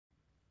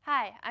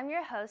Hi, I'm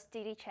your host,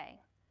 Dee Dee Chang.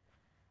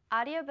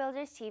 Audio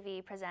Builders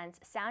TV presents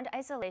Sound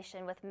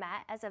Isolation with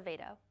Matt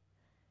Azevedo.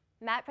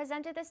 Matt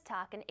presented this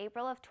talk in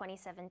April of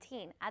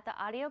 2017 at the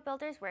Audio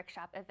Builders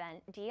Workshop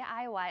event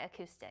DIY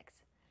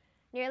Acoustics.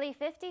 Nearly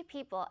 50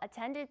 people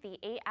attended the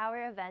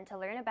 8-hour event to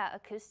learn about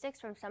acoustics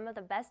from some of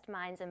the best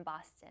minds in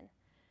Boston.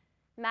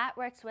 Matt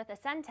works with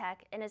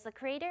Acoustics and is the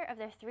creator of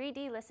their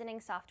 3D listening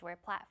software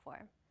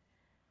platform.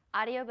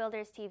 Audio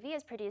Builders TV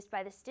is produced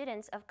by the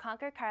students of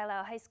Concord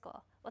Carlisle High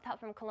School with help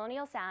from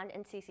Colonial Sound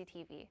and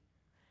CCTV.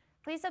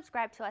 Please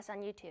subscribe to us on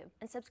YouTube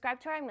and subscribe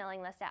to our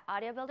mailing list at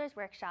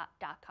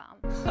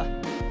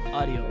audiobuildersworkshop.com.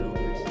 Audio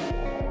Builders.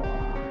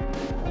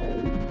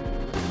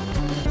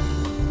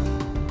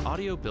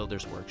 Audio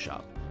Builders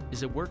Workshop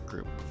is a work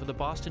group for the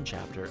Boston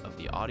chapter of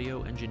the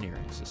Audio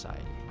Engineering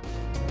Society.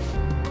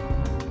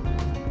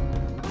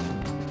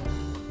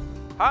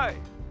 Hi,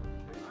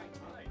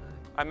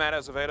 I'm Matt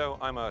Azevedo.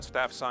 I'm a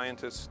staff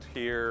scientist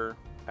here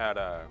at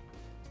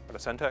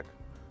Acoustics.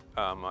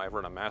 I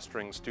run a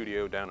mastering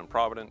studio down in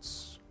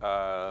Providence.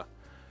 The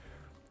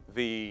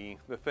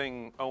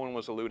thing Owen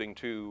was alluding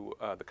to,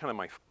 the kind of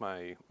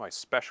my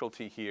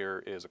specialty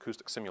here is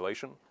acoustic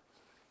simulation.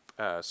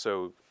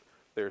 So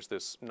there's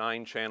this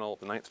 9-channel,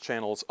 the 9th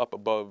channel's up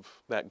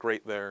above that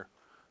grate there,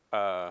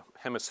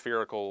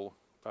 hemispherical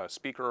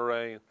speaker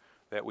array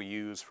that we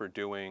use for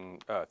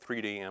doing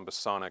 3D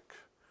ambisonic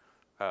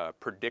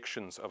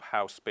predictions of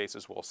how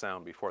spaces will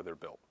sound before they're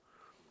built.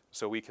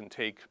 So we can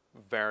take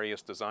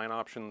various design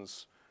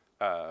options,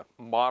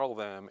 model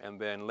them, and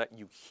then let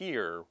you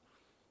hear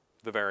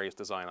the various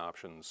design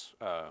options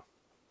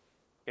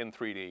in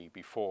 3D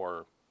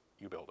before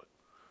you build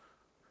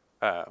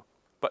it.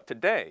 But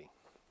today,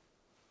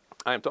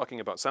 I am talking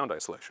about sound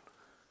isolation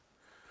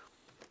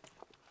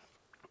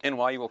and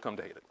why you will come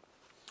to hate it.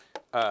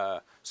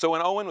 So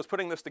when Owen was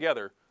putting this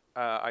together,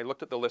 I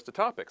looked at the list of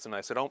topics and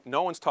I said, oh,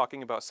 no one's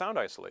talking about sound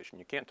isolation.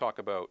 You can't talk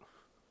about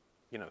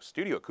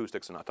studio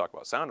acoustics and not talk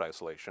about sound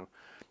isolation.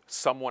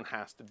 Someone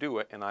has to do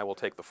it, and I will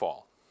take the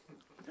fall.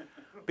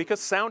 Because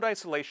sound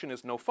isolation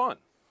is no fun.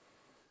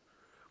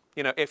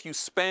 If you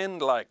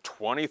spend like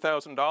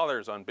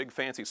 $20,000 on big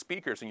fancy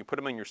speakers and you put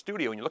them in your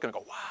studio and you look and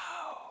go,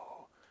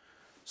 wow,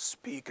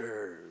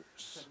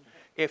 speakers.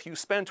 If you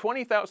spend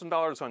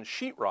 $20,000 on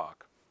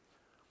sheetrock,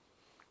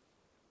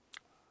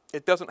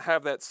 it doesn't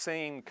have that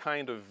same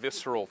kind of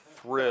visceral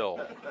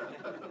thrill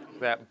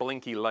that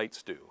blinky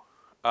lights do.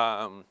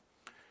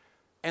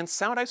 And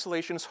sound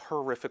isolation is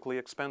horrifically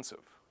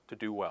expensive to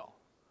do well.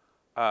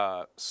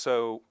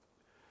 So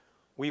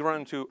we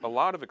run into a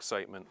lot of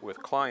excitement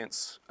with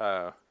clients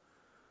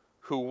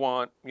who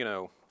want,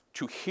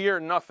 to hear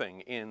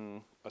nothing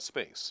in a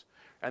space.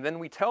 And then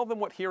we tell them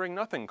what hearing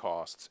nothing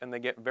costs, and they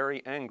get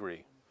very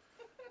angry.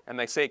 And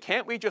they say,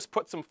 can't we just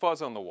put some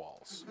fuzz on the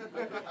walls?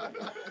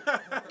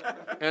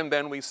 And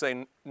then we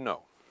say,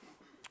 no.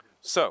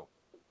 So,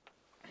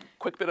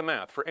 quick bit of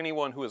math for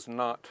anyone who is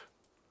not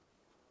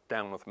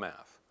down with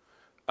math.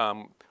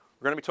 We're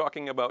going to be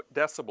talking about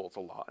decibels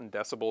a lot, and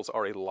decibels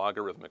are a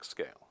logarithmic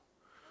scale.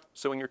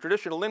 So in your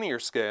traditional linear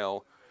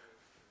scale,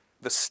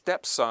 the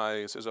step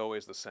size is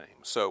always the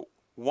same. So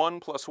 1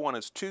 plus 1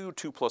 is 2,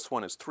 2 plus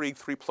 1 is 3,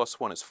 3 plus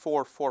 1 is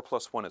 4, 4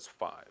 plus 1 is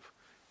 5.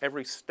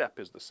 Every step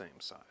is the same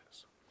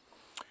size.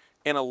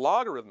 In a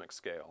logarithmic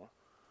scale,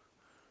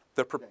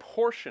 the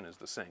proportion is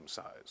the same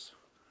size.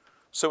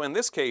 So in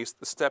this case,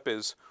 the step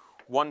is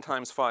 1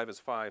 times 5 is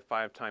 5,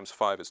 5 times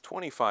 5 is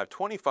 25,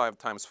 25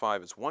 times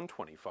 5 is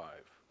 125.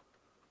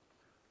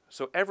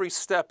 So every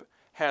step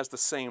has the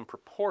same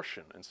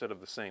proportion instead of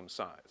the same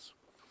size.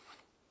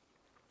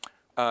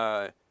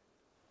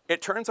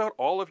 It turns out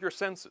all of your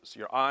senses,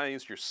 your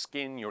eyes, your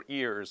skin, your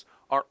ears,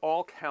 are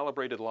all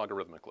calibrated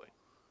logarithmically.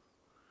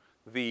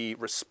 The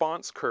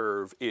response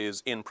curve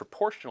is in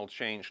proportional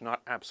change,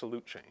 not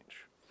absolute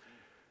change,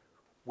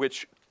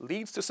 which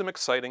leads to some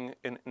exciting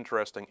and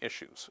interesting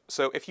issues.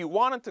 So if you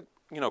wanted to,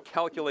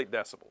 calculate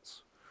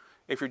decibels,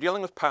 if you're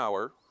dealing with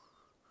power,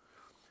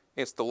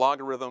 it's the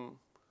logarithm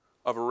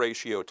of a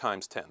ratio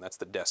times 10. That's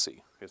the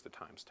deci, is the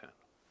times 10.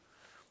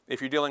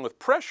 If you're dealing with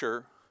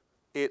pressure,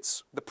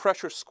 it's the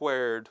pressure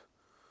squared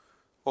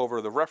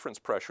over the reference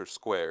pressure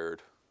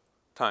squared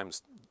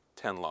times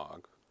 10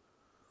 log.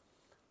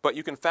 But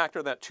you can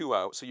factor that 2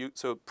 out.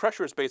 So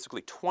pressure is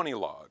basically 20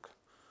 log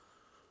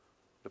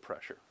the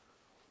pressure.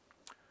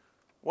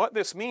 What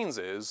this means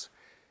is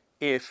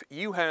if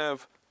you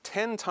have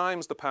 10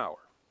 times the power,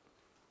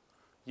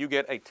 you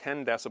get a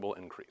 10 decibel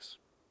increase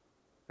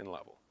in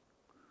level.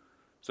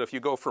 So if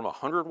you go from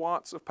 100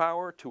 watts of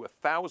power to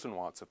 1,000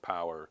 watts of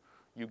power,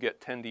 you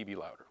get 10 dB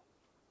louder.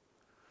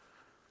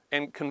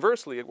 And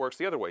conversely, it works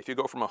the other way. If you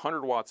go from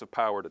 100 watts of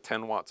power to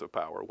 10 watts of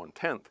power,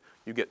 1/10,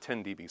 you get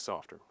 10 dB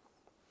softer.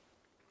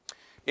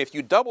 If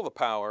you double the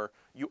power,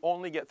 you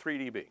only get 3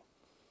 dB.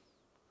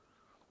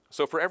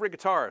 So for every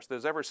guitarist that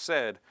has ever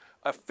said,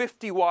 a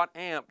 50-watt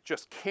amp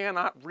just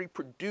cannot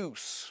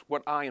reproduce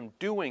what I am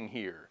doing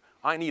here,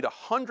 I need a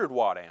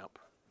 100-watt amp,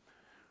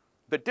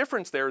 the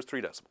difference there is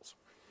 3 decibels.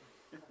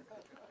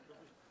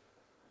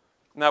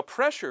 Now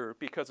pressure,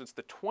 because it's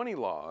the 20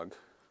 log,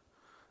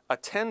 a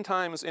 10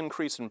 times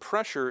increase in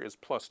pressure is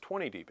plus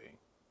 20 dB.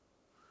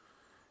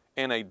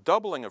 And a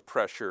doubling of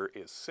pressure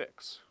is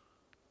 6.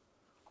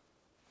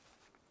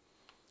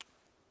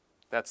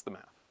 That's the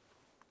math.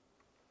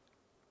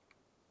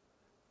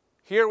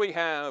 Here we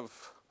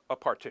have a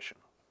partition.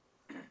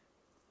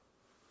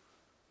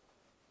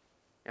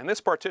 And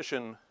this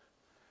partition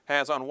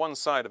has on one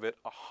side of it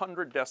a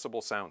 100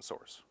 decibel sound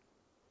source.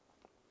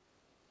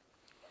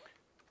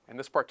 And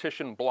this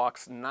partition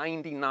blocks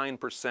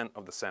 99%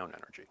 of the sound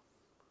energy,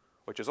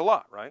 which is a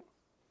lot, right?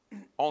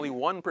 Only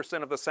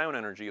 1% of the sound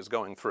energy is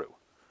going through.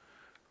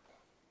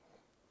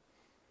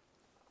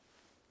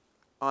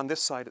 On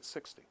this side, it's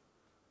 60.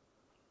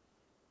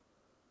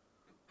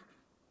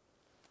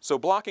 So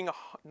blocking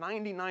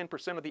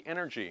 99% of the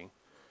energy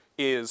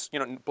is,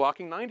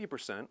 blocking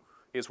 90%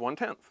 is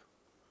 1/10.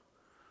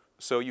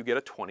 So you get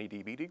a 20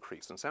 dB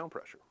decrease in sound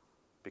pressure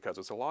because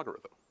it's a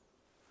logarithm.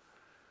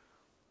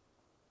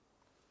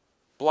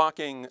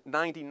 Blocking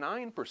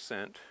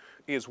 99%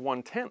 is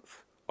 1/10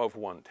 of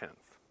 1/10.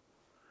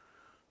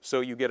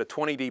 So you get a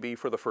 20 dB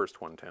for the first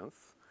 1/10,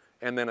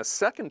 and then a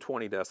second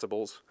 20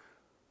 decibels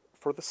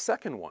for the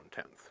second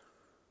 1/10.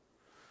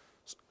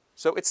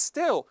 So it's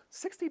still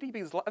 60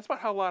 dBs, that's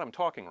about how loud I'm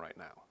talking right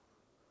now.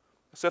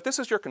 So if this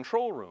is your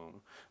control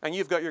room, and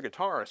you've got your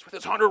guitarist with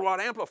this 100-watt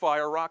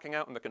amplifier rocking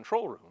out in the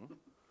control room,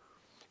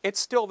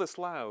 it's still this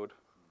loud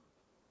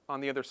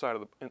on the other side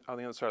of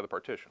the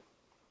partition,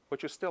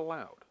 which is still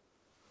loud.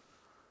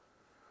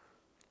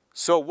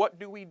 So what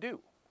do we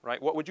do,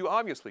 right? What would you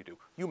obviously do?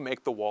 You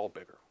make the wall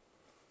bigger,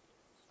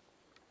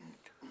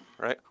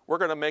 right? We're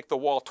going to make the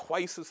wall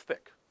twice as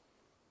thick.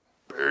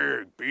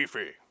 Big,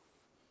 beefy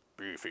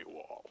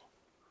wall.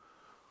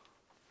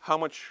 How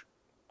much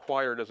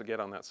quieter does it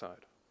get on that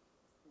side?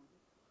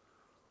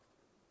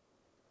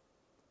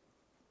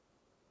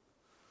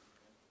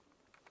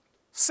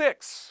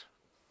 Six.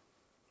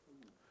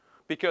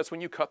 Because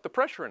when you cut the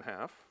pressure in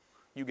half,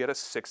 you get a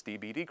 6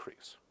 dB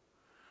decrease.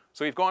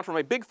 So we've gone from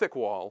a big thick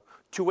wall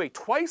to a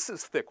twice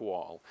as thick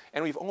wall,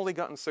 and we've only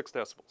gotten 6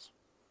 decibels.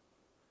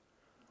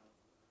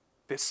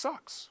 This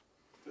sucks.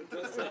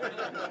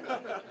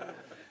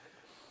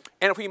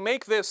 And if we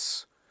make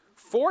this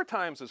 4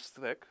 times as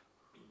thick,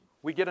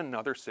 we get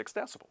another 6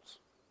 decibels.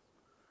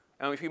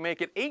 And if you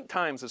make it 8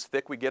 times as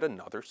thick, we get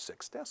another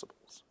 6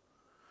 decibels.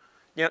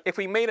 If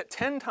we made it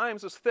 10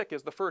 times as thick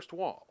as the first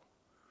wall,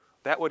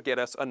 that would get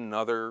us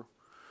another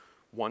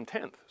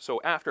 1/10.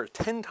 So after a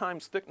 10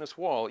 times thickness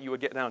wall, you would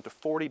get down to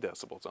 40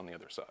 decibels on the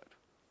other side.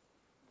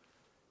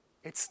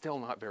 It's still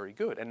not very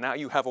good. And now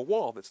you have a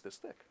wall that's this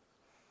thick.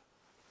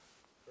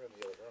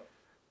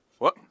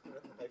 What?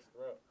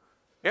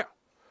 Yeah.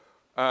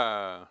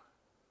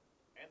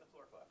 And the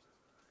floor collapses.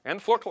 And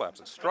the floor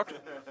collapses.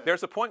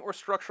 There's a point where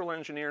structural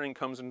engineering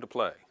comes into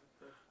play.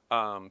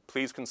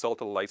 Please consult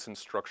a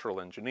licensed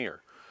structural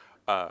engineer.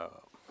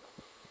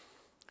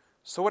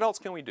 So what else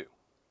can we do?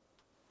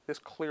 This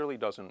clearly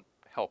doesn't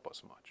help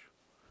us much.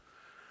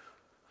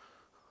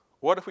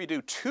 What if we do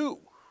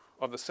 2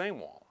 of the same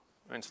wall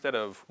instead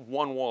of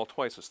 1 wall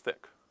twice as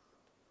thick?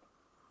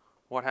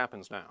 What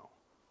happens now?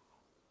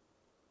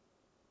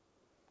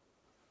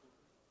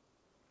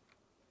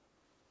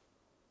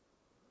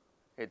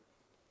 It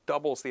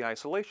doubles the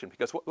isolation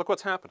because look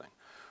what's happening.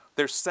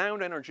 There's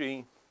sound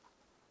energy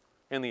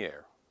in the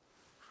air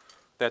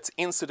that's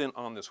incident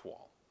on this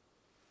wall.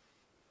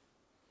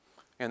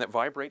 And that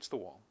vibrates the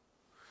wall.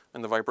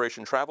 And the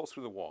vibration travels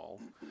through the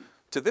wall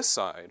to this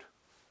side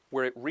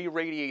where it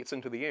re-radiates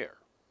into the air.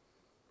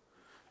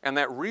 And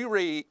that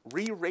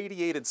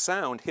re-radiated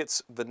sound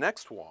hits the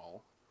next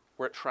wall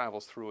where it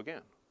travels through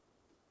again.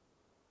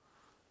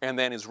 And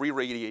then is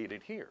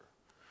re-radiated here.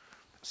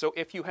 So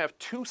if you have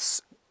 2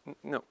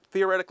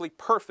 theoretically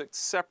perfect,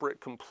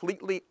 separate,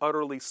 completely,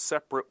 utterly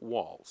separate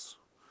walls,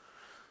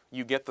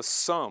 you get the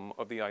sum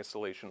of the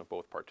isolation of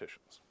both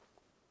partitions.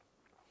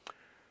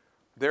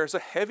 There's a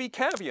heavy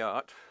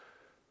caveat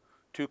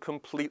to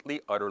completely,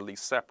 utterly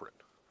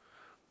separate,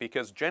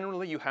 because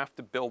generally you have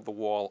to build the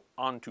wall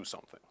onto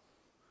something.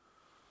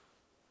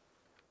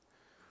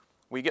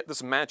 We get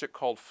this magic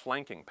called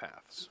flanking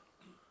paths.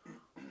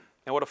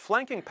 And what a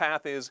flanking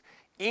path is,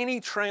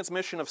 any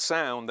transmission of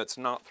sound that's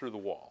not through the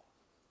wall.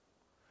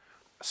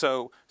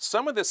 So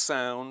some of this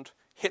sound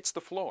hits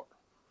the floor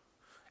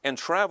and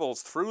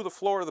travels through the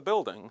floor of the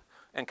building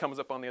and comes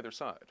up on the other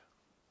side.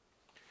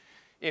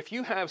 If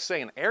you have,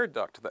 say, an air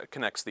duct that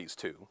connects these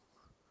two,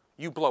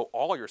 you blow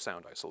all your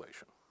sound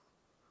isolation.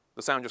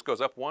 The sound just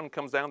goes up one,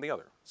 comes down the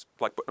other. It's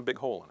like putting a big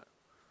hole in it.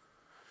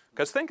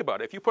 Because think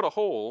about it, if you put a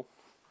hole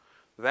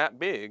that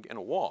big in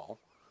a wall,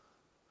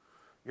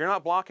 you're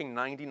not blocking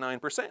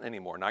 99%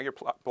 anymore. Now you're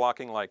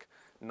blocking like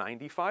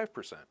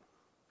 95%.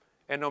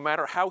 And no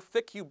matter how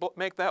thick you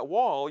make that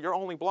wall, you're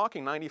only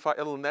blocking 95%.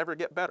 It'll never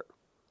get better.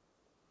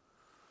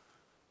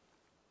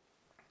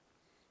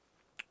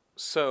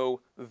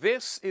 So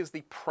this is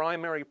the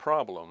primary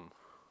problem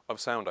of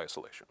sound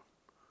isolation.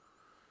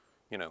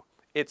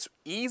 It's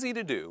easy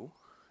to do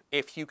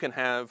if you can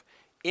have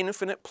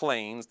infinite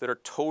planes that are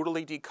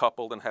totally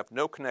decoupled and have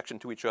no connection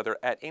to each other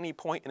at any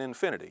point in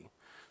infinity,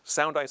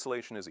 sound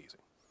isolation is easy.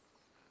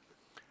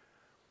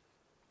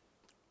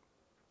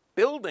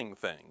 Building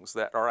things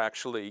that are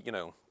actually,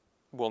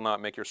 will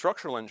not make your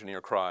structural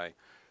engineer cry,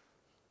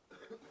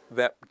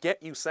 that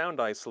get you sound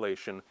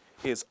isolation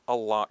is a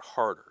lot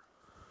harder.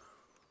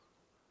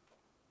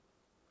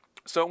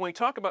 So when we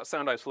talk about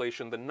sound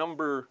isolation,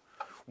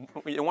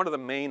 one of the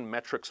main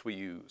metrics we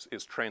use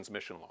is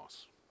transmission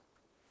loss.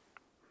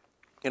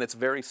 And it's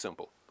very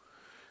simple.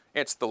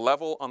 It's the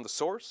level on the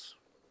source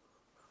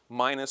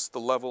minus the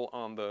level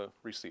on the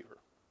receiver.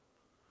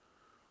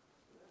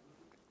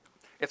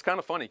 It's kind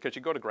of funny because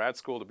you go to grad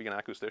school to be an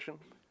acoustician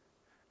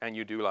and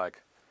you do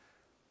like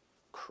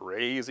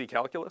crazy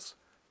calculus,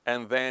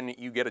 and then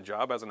you get a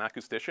job as an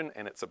acoustician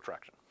and it's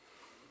subtraction.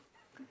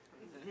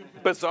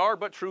 Bizarre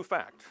but true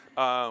fact.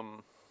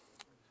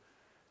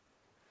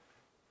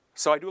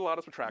 So I do a lot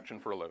of subtraction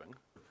for a living.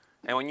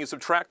 And when you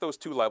subtract those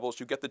two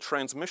levels, you get the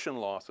transmission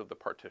loss of the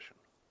partition.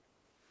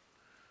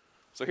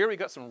 So here we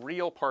got some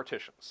real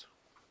partitions,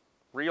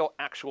 real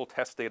actual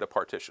test data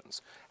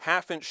partitions,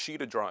 half-inch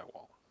sheet of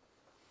drywall.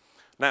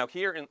 Now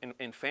here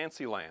in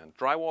fancy land,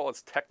 drywall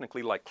is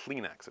technically like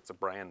Kleenex, it's a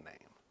brand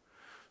name.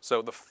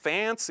 So the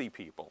fancy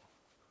people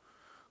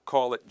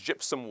call it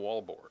gypsum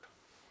wallboard.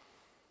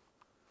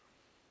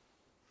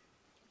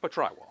 But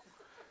drywall.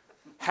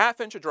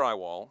 Half-inch of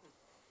drywall,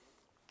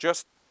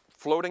 just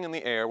floating in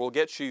the air, will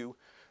get you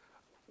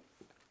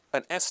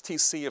an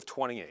STC of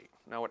 28.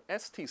 Now an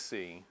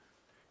STC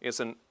is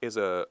an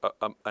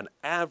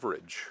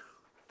average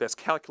that's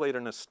calculated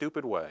in a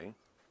stupid way,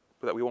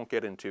 that we won't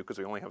get into because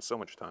we only have so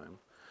much time,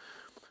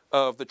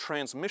 of the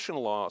transmission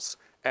loss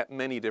at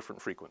many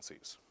different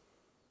frequencies.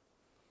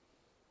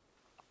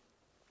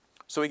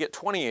 So we get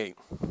 28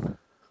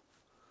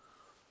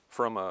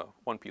 from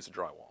one piece of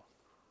drywall.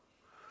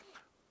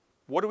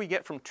 What do we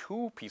get from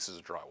two pieces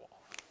of drywall?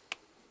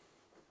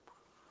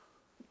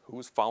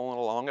 Who's following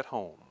along at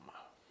home?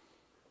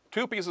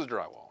 Two pieces of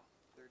drywall.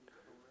 34.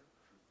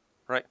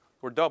 Right?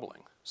 We're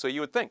doubling. So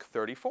you would think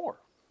 34.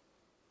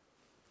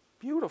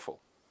 Beautiful.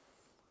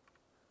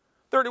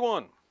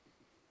 31.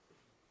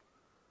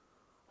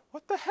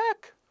 What the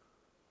heck?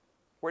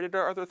 Where did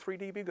our other 3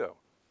 dB go?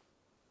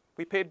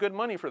 We paid good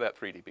money for that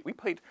 3 dB. We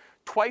paid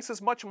twice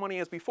as much money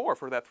as before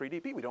for that 3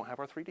 dB. We don't have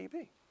our 3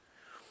 dB.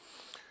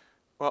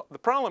 Well, the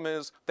problem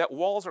is that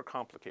walls are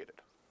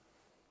complicated.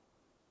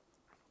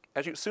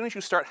 As soon as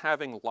you start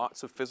having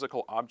lots of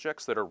physical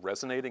objects that are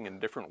resonating in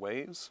different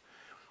ways,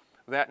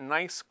 that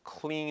nice,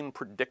 clean,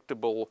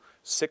 predictable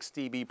 6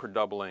 dB per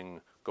doubling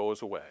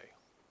goes away.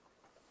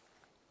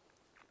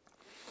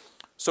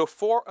 So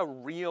for a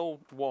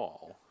real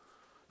wall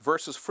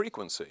versus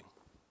frequency,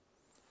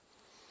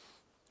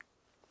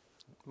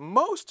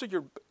 most of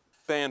your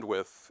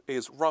bandwidth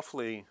is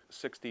roughly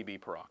 6 dB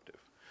per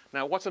octave.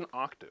 Now, what's an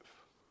octave?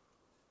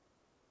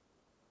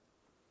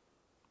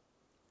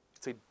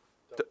 It's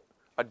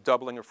a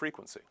doubling of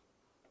frequency.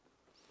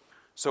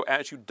 So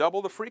as you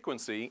double the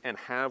frequency and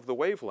have the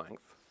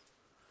wavelength,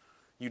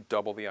 you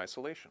double the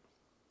isolation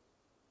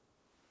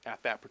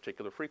at that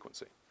particular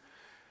frequency.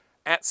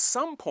 At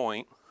some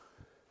point,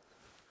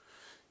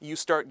 you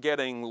start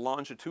getting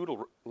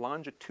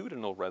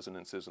longitudinal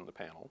resonances in the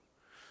panel,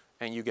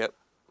 and you get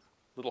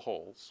little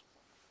holes.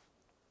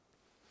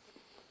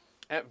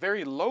 At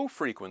very low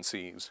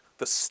frequencies,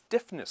 the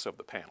stiffness of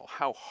the panel,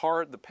 how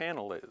hard the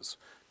panel is,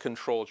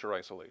 controls your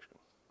isolation.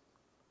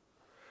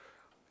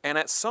 And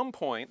at some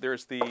point,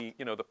 there's the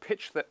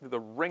pitch, the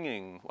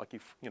ringing, like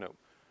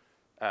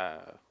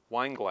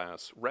wine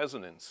glass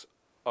resonance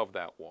of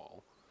that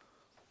wall,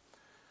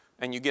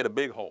 and you get a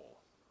big hole.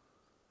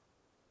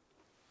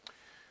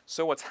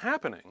 So what's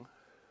happening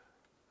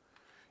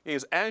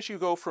is as you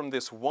go from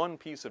this one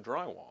piece of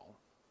drywall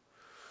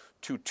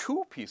to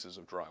two pieces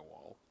of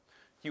drywall,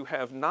 you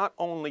have not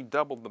only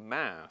doubled the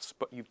mass,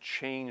 but you've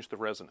changed the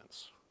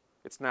resonance.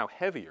 It's now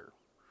heavier,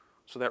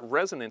 so that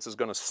resonance is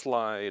going to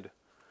slide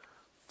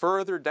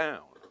further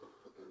down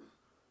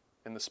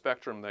in the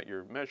spectrum that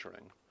you're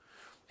measuring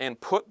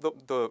and put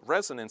the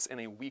resonance in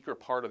a weaker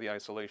part of the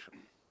isolation.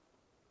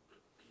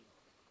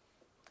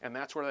 And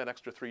that's where that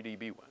extra 3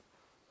 dB went.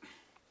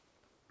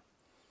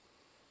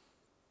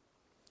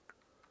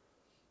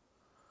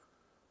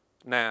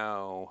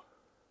 Now,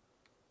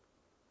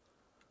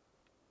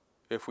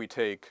 if we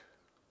take,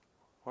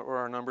 what were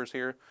our numbers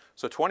here?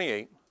 So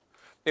 28.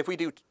 If we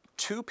do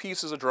two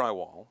pieces of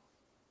drywall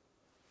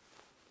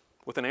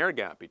with an air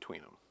gap between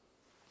them,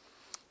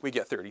 we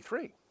get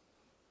 33.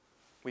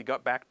 We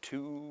got back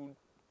 2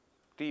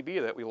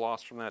 dB that we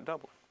lost from that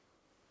doubling.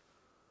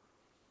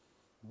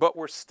 But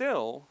we're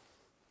still,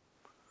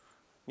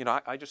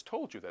 I just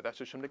told you that. That's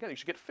just them together. You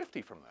should get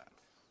 50 from that.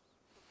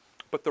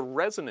 But the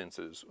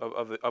resonances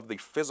of the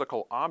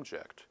physical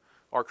object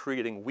are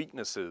creating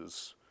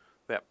weaknesses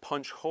that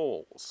punch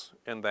holes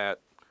in that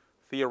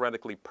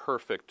theoretically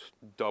perfect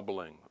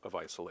doubling of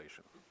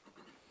isolation.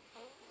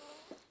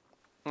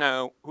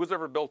 Now, who's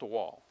ever built a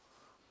wall?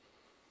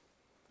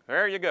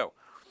 There you go.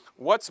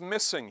 What's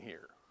missing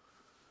here?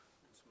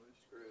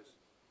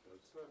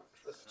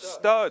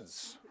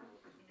 Studs.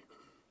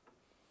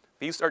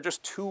 These are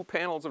just 2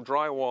 panels of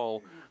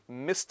drywall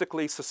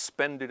mystically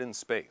suspended in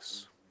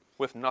space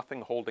with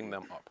nothing holding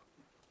them up.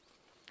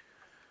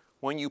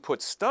 When you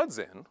put studs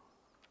in,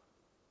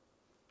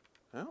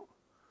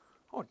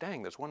 oh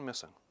dang, there's one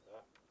missing.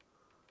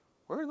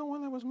 Where did the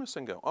one that was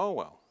missing go? Oh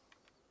well.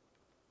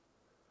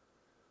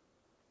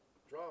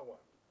 Draw one.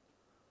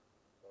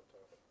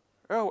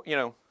 Oh, you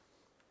know,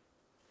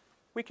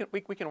 we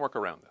can work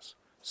around this.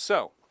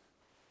 So,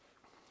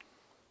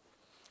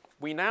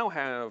 we now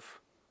have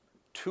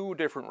 2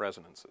 different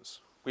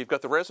resonances. We've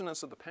got the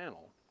resonance of the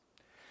panel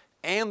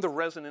and the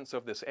resonance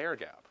of this air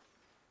gap,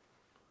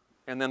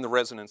 and then the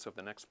resonance of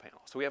the next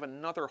panel. So we have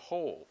another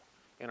hole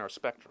in our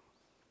spectrum,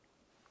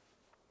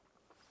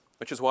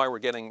 which is why we're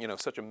getting, you know,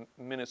 such a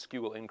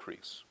minuscule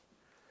increase.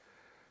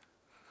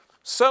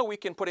 So we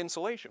can put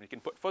insulation, we can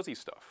put fuzzy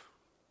stuff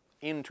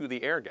into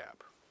the air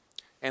gap.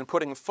 And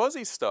putting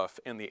fuzzy stuff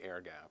in the air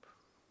gap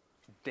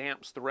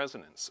damps the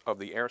resonance of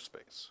the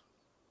airspace.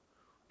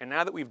 And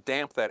now that we've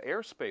damped that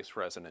airspace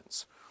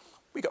resonance,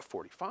 we got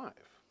 45.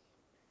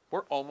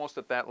 We're almost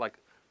at that like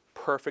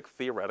perfect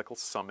theoretical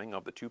summing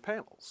of the 2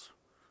 panels.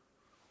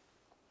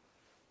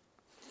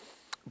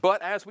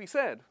 But as we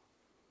said,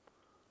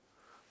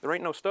 there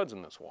ain't no studs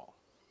in this wall,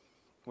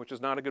 which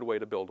is not a good way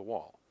to build a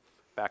wall.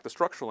 Back to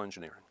structural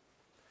engineering.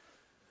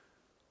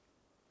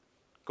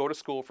 Go to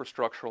school for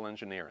structural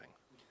engineering.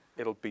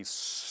 It'll be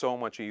so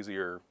much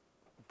easier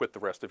with the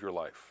rest of your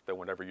life than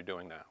whatever you're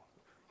doing now.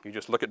 You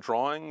just look at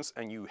drawings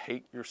and you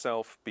hate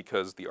yourself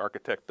because the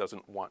architect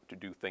doesn't want to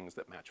do things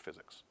that match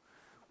physics.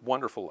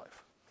 Wonderful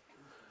life.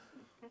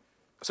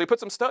 So you put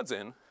some studs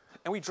in,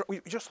 and we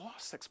just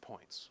lost 6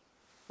 points.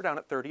 We're down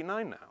at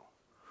 39 now.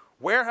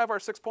 Where have our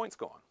 6 points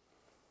gone?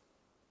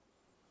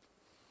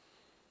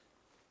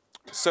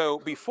 So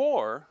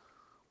before,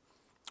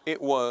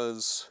 it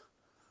was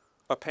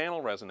a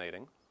panel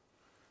resonating,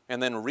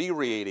 and then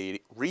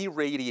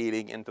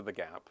re-radiating into the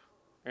gap,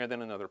 and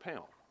then another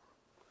panel.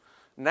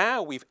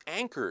 Now we've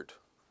anchored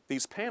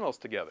these panels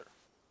together.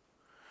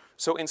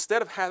 So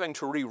instead of having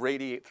to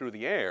re-radiate through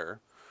the air,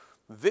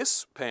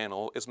 this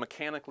panel is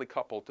mechanically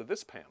coupled to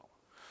this panel.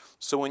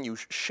 So when you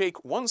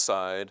shake one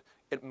side,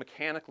 it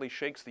mechanically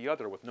shakes the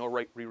other with no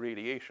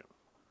re-radiation.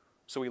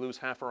 So we lose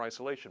half our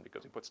isolation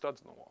because we put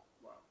studs in the wall.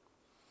 Wow.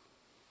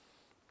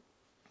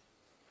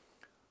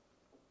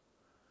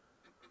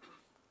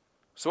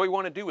 So what we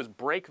want to do is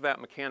break that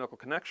mechanical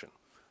connection.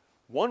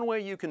 One way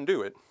you can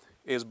do it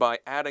is by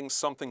adding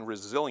something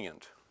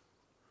resilient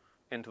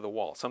into the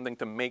wall, something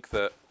to make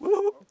the,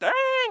 woo, dang,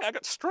 I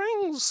got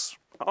strings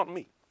on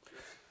me.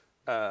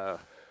 So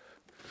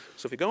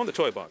if you go in the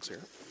toy box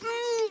here.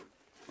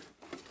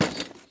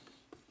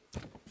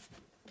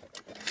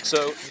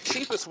 So the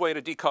cheapest way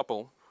to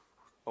decouple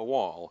a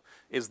wall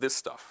is this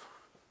stuff.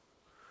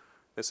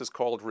 This is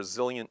called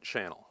resilient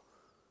channel.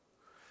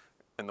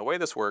 And the way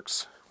this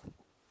works,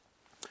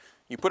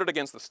 you put it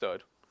against the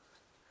stud,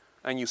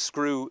 and you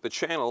screw the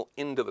channel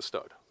into the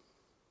stud.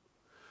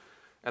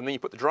 And then you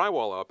put the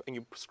drywall up, and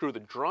you screw the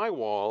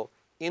drywall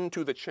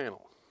into the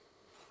channel.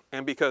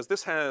 And because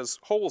this has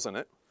holes in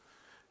it,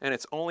 and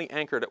it's only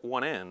anchored at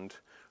one end,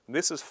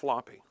 this is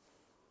floppy.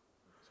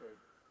 So it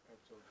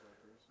absorbs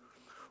vibration?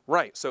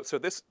 Right,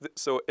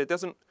 so it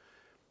doesn't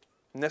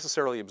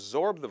necessarily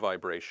absorb the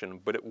vibration,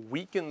 but it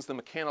weakens the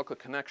mechanical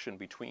connection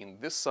between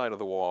this side of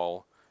the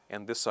wall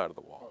and this side of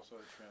the wall. Oh, so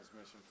the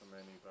transmission from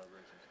any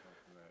vibrations come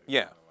from that.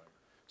 Yeah. Kind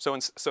of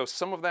like, So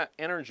some of that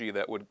energy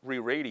that would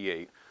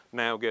re-radiate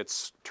now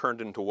gets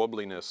turned into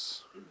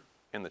wobbliness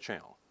in the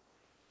channel.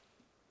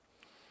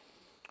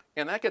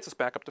 And that gets us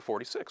back up to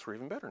 46. We're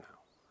even better now.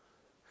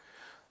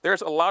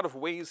 There's a lot of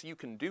ways you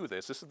can do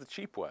this. This is the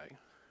cheap way.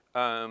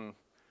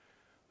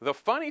 The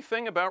funny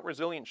thing about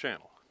resilient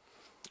channel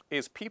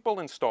is people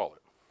install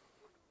it.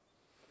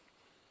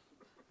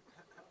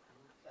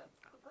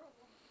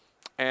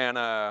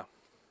 And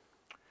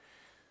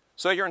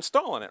so you're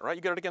installing it, right?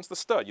 You get it against the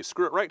stud. You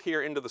screw it right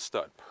here into the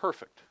stud.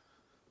 Perfect.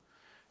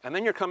 And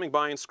then you're coming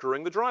by and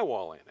screwing the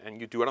drywall in. And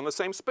you do it on the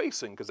same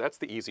spacing, because that's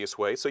the easiest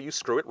way. So you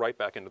screw it right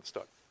back into the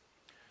stud.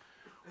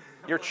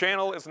 Your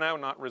channel is now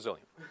not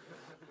resilient.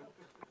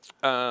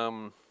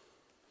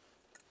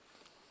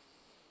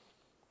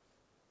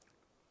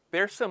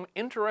 There's some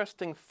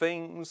interesting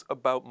things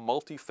about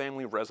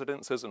multifamily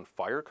residences and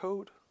fire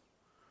code.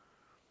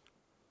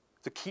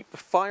 To keep the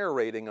fire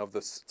rating of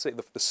the, say,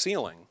 the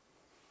ceiling,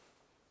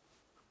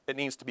 it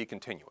needs to be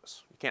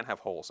continuous. You can't have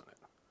holes in it.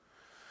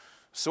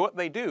 So what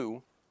they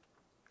do,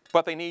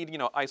 but they need,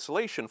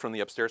 isolation from the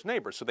upstairs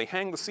neighbors. So they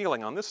hang the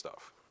ceiling on this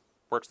stuff.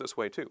 Works this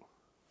way too.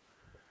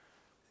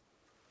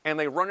 And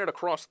they run it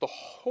across the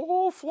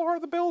whole floor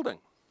of the building.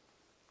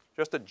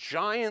 Just a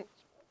giant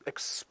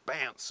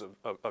expanse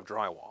of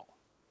drywall.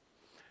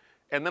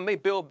 And then they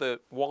build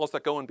the walls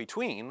that go in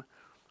between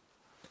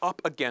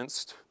up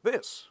against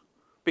this.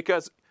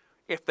 Because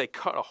if they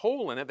cut a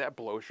hole in it, that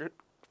blows your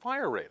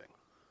fire rating.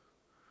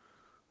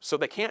 So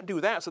they can't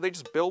do that, so they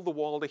just build the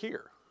wall to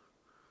here,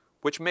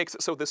 which makes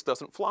it so this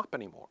doesn't flop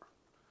anymore.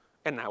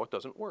 And now it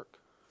doesn't work.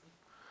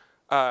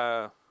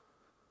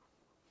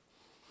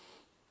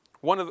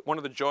 One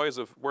of the joys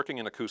of working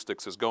in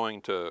acoustics is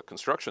going to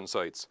construction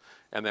sites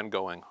and then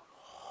going.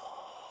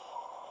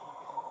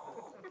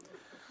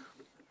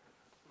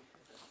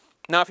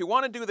 Now, if you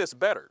want to do this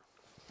better,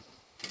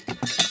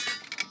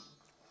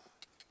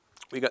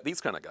 we got these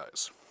kind of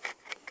guys.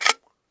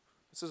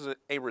 This is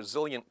a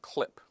resilient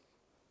clip.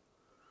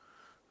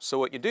 So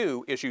what you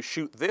do is you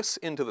shoot this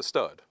into the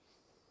stud,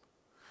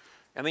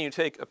 and then you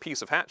take a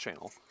piece of hat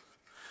channel,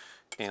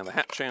 and the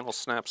hat channel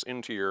snaps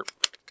into your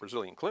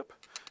resilient clip,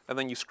 and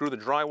then you screw the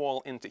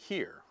drywall into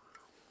here.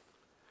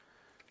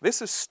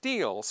 This is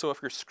steel, so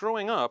if you're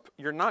screwing up,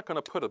 you're not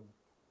going to put a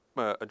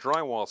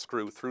drywall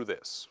screw through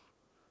this.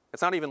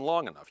 It's not even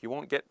long enough. You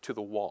won't get to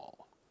the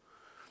wall.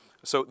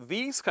 So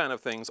these kind of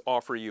things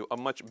offer you a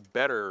much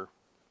better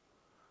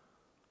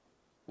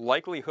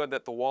likelihood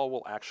that the wall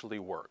will actually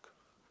work.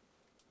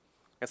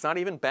 It's not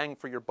even bang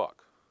for your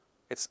buck.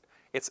 It's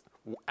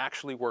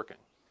actually working.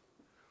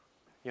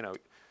 You know,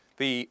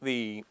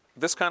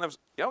 this kind of,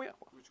 oh yeah.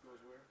 Which goes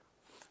where?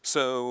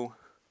 So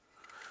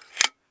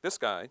this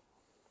guy,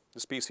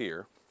 this piece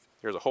here,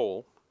 here's a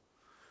hole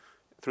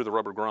through the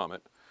rubber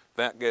grommet.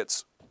 That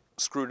gets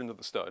screwed into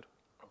the stud.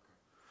 Okay.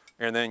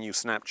 And then you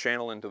snap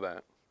channel into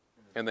that.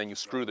 And then you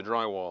screw the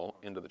drywall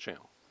into the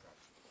channel.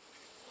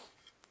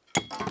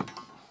 And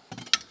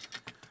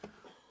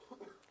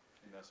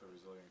that's a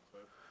resilient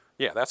clip?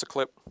 Yeah, that's a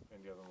clip.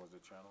 And the other one was the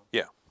channel?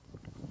 Yeah.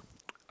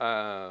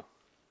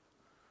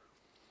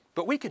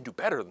 But we can do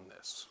better than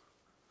this.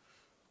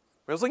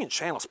 Resilient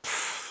channels,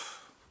 pff,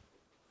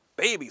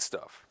 baby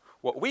stuff.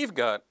 What we've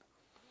got,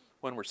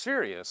 when we're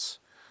serious,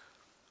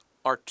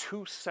 are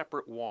two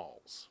separate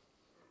walls,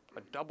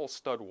 a double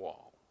stud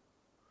wall.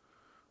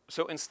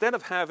 So instead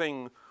of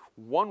having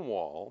one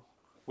wall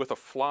with a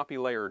floppy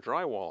layer of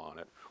drywall on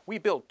it, we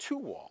build two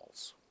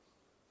walls,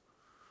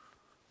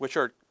 which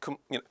are, you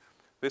know,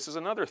 this is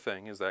another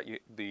thing, is that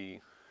you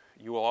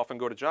will often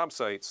go to job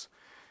sites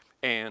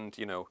and,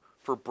 you know,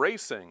 for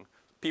bracing,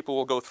 people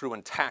will go through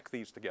and tack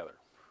these together.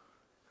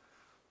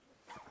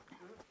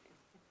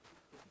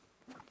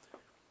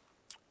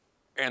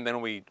 And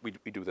then we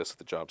do this at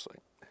the job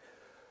site.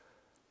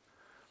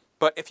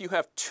 But if you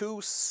have two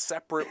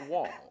separate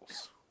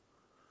walls,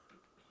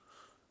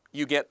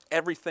 you get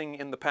everything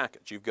in the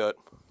package. You've got,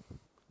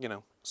 you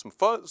know, some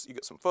fuzz, you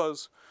get some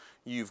fuzz,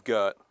 you've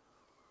got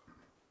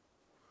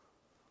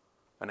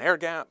an air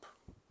gap.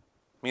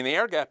 I mean, the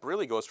air gap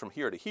really goes from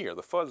here to here.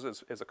 The fuzz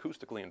is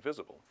acoustically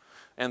invisible.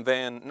 And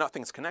then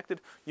nothing's connected.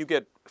 You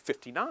get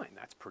 59.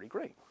 That's pretty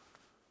great.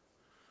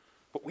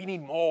 But we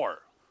need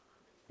more.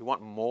 We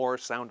want more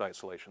sound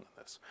isolation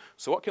than this.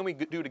 So what can we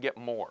do to get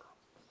more?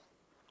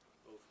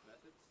 Both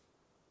methods?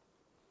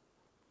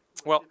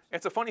 Well,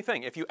 it's a funny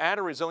thing. If you add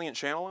a resilient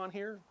channel on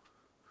here,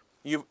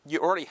 you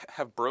already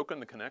have broken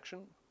the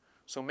connection.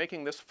 So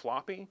making this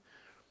floppy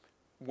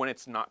when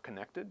it's not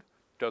connected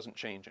doesn't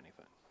change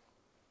anything.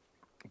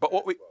 But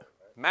what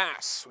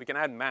mass, we can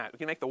add mass. We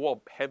can make the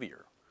wall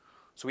heavier.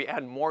 So we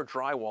add more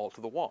drywall to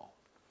the wall,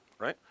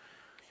 right?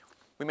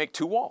 We make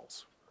two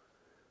walls.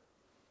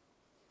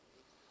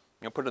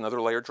 You know, put another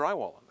layer of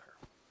drywall in there.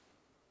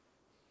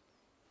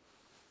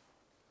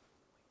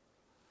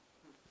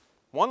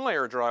 One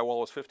layer of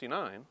drywall is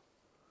 59.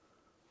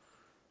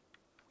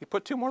 You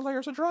put two more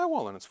layers of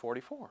drywall in, it's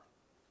 44.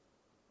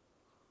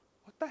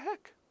 What the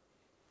heck?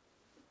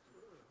 It's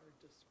really hard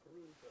to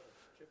screw the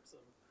gypsum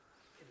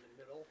in the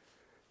middle.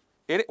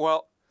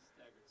 Well,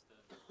 Staggered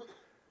stud.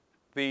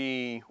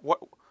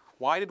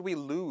 why did we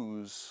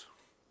lose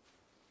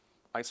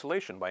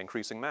isolation by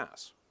increasing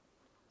mass?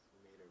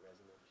 Made a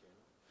resonant channel.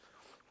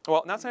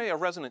 Well, not saying a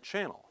resonant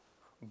channel,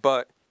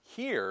 but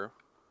here,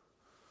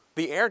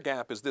 the air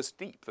gap is this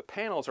deep. The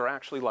panels are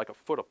actually like a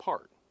foot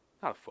apart.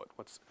 Not a foot,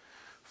 what's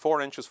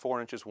 4 inches,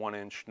 4 inches, 1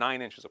 inch,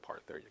 9 inches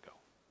apart. There you go.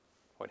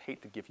 I'd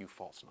hate to give you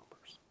false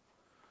numbers.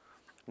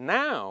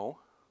 Now,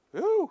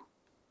 ooh,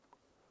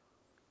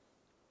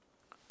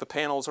 the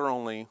panels are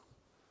only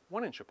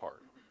 1 inch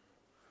apart.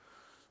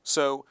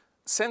 So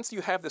since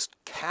you have this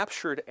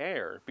captured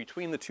air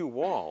between the two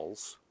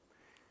walls,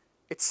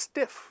 it's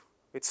stiff.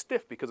 It's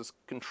stiff because it's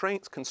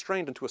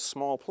constrained into a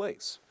small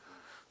place.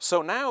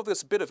 So now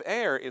this bit of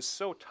air is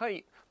so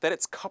tight that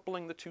it's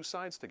coupling the two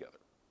sides together.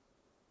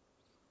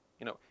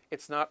 You know,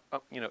 it's not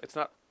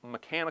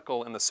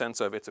mechanical in the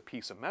sense of it's a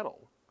piece of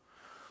metal,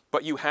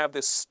 but you have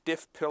this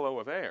stiff pillow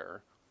of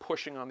air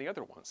pushing on the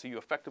other one. So you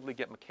effectively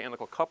get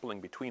mechanical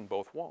coupling between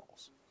both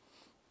walls.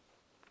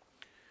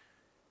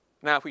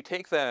 Now, if we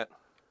take that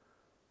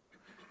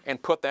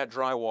and put that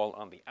drywall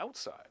on the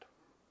outside,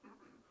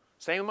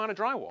 same amount of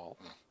drywall,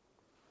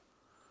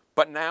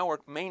 but now we're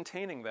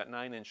maintaining that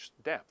 9-inch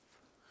depth.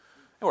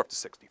 And we're up to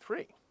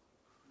 63.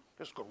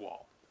 This is a good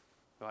wall.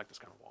 I like this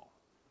kind of wall.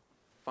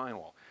 Fine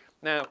wall.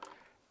 Now,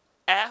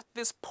 at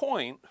this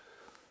point,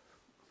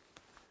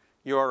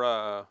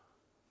 your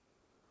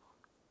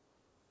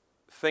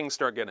things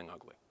start getting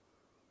ugly.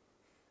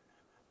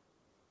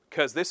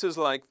 Because this is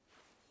like,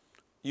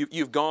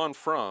 you've gone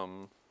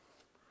from,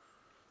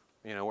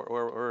 you know,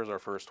 where is our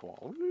first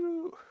wall?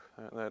 Woo.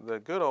 The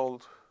good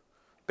old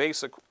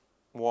basic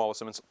wall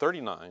cement's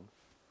 39,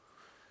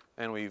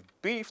 and we've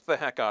beefed the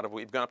heck out of it.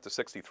 We've gone up to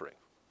 63.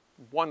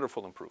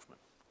 Wonderful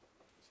improvement.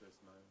 It says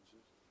 9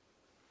 inches.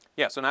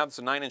 Yeah, so now it's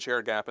a 9-inch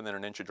air gap and then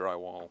an inch of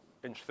drywall,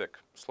 inch thick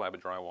slab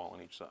of drywall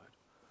on each side.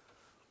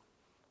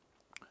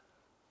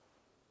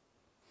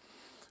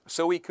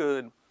 So we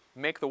could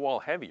make the wall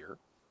heavier,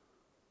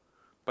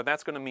 but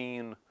that's going to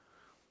mean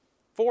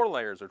 4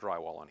 layers of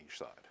drywall on each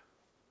side,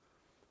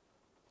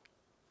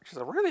 which is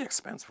a really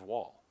expensive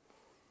wall.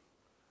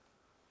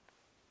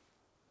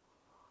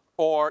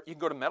 Or you can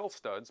go to metal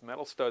studs,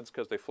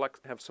 because they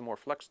have some more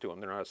flex to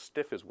them. They're not as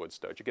stiff as wood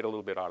studs. You get a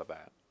little bit out of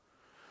that.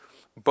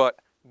 But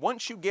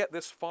once you get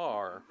this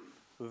far,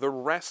 the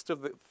rest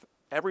of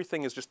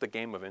everything is just a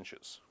game of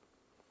inches.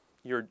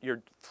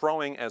 You're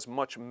throwing as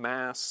much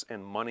mass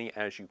and money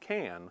as you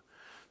can,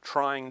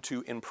 trying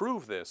to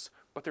improve this,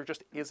 but there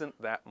just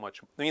isn't that much.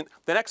 I mean,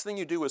 the next thing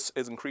you do is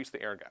increase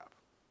the air gap.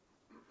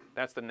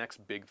 That's the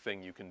next big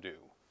thing you can do.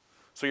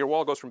 So your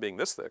wall goes from being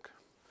this thick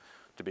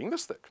to being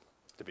this thick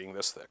to being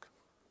this thick.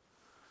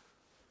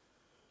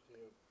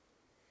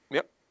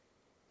 Yep. Is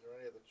there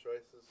any other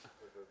choices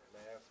for the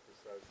mass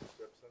besides the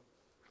gypsum?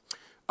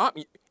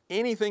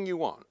 Anything you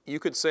want. You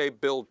could say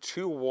build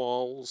 2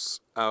 walls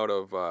out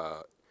of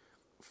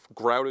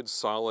grouted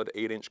solid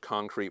 8-inch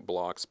concrete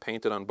blocks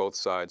painted on both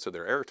sides so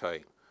they're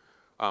airtight.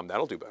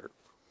 That'll do better.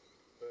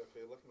 But if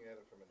you're looking at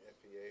it from an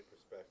FEA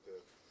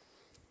perspective,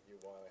 you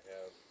want to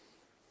have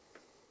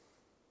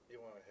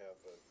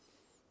a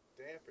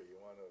damper. You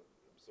want to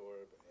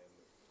absorb and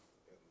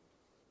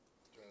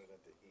turn it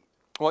into heat.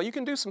 Well, you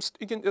can do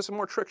there's some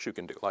more tricks you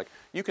can do. Like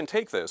you can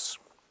take this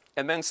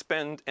and then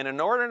spend an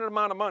inordinate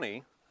amount of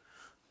money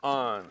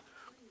on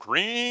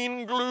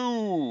green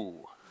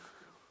glue.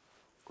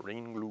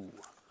 Green glue.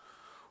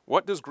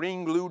 What does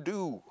green glue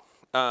do?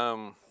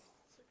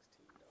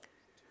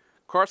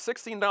 Costs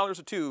 $16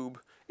 a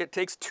tube. It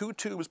takes 2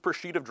 tubes per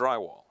sheet of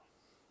drywall.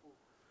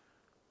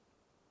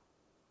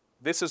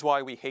 This is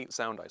why we hate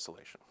sound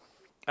isolation.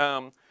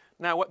 Now,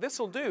 what this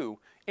will do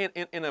in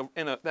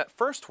that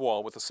first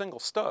wall with a single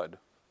stud,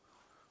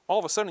 all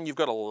of a sudden you've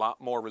got a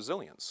lot more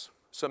resilience,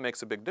 so it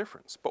makes a big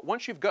difference. But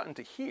once you've gotten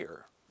to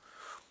here,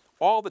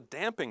 all the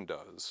damping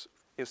does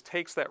is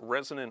takes that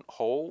resonant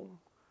hole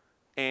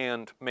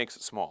and makes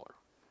it smaller.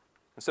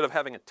 Instead of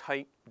having a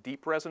tight,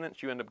 deep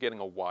resonance, you end up getting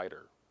a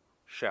wider,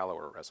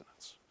 shallower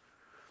resonance,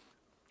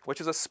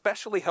 which is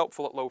especially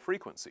helpful at low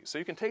frequencies. So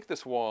you can take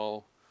this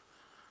wall,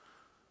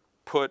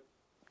 put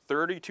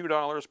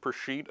 $32 per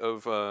sheet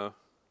of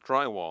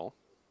drywall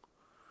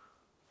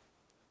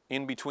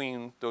in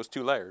between those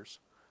 2 layers,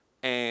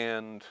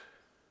 and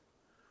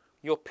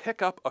you'll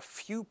pick up a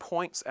few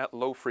points at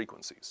low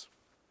frequencies.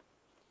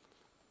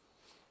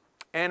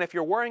 And if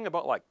you're worrying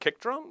about like kick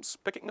drums,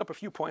 picking up a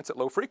few points at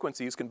low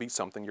frequencies can be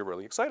something you're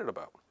really excited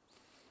about.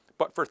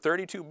 But for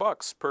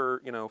 $32 per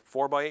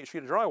 4x8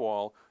 sheet of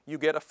drywall, you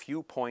get a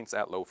few points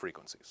at low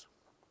frequencies.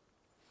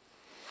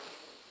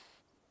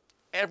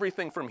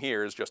 Everything from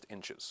here is just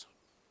inches.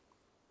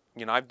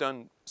 I've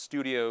done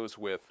studios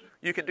with,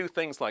 you can do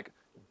things like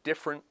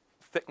different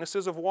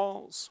thicknesses of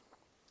walls,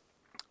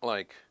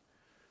 like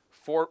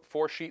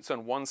four sheets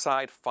on one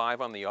side,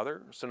 5 on the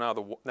other.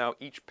 So now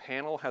each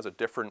panel has a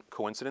different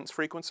coincidence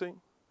frequency.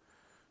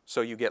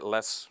 So you get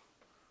less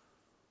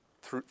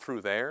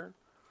through there.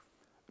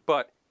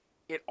 But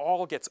it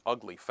all gets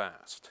ugly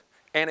fast.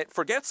 And it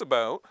forgets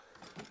about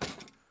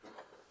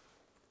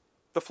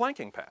the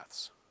flanking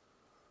paths.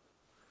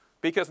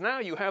 Because now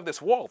you have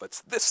this wall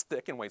that's this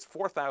thick and weighs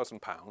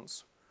 4,000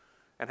 pounds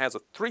and has a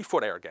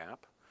 3-foot air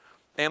gap,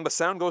 and the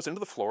sound goes into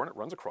the floor and it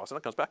runs across and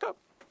it comes back up.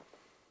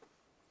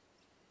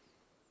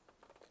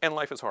 And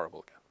life is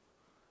horrible again.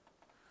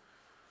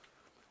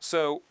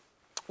 So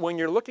when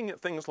you're looking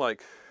at things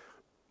like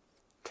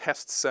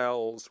test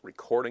cells,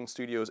 recording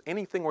studios,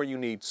 anything where you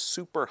need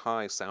super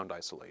high sound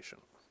isolation,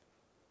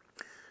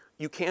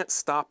 you can't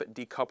stop at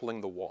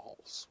decoupling the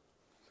walls.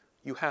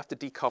 You have to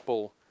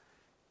decouple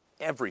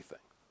everything.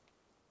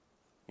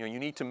 You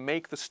need to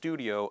make the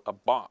studio a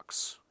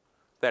box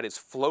that is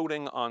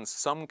floating on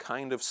some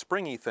kind of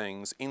springy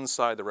things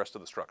inside the rest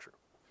of the structure,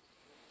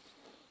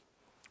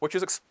 which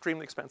is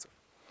extremely expensive.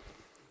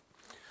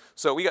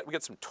 So we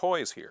got some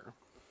toys here.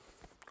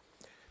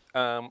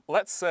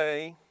 Let's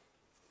say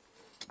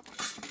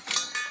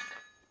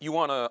you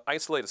want to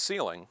isolate a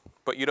ceiling,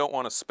 but you don't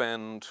want to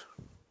spend,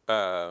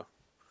 but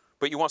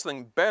you want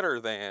something better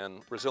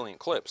than resilient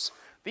clips.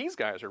 These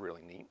guys are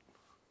really neat.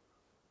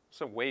 It's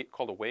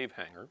called a wave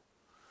hanger.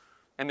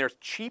 And they're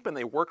cheap and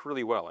they work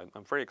really well.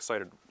 I'm very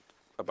excited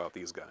about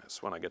these guys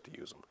when I get to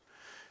use them.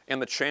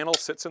 And the channel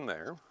sits in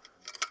there.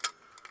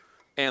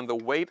 And the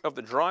weight of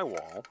the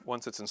drywall,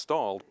 once it's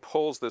installed,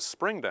 pulls this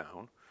spring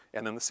down,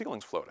 and then the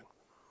ceiling's floating.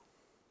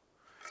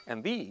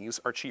 And these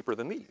are cheaper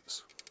than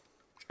these.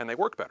 And they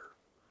work better,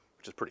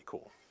 which is pretty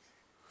cool.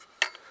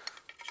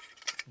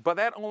 But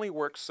that only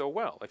works so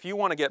well. If you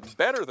want to get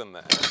better than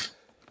that,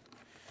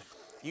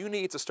 you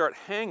need to start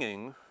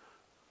hanging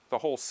the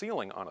whole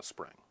ceiling on a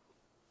spring.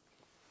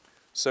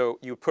 So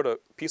you put a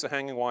piece of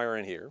hanging wire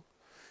in here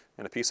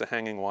and a piece of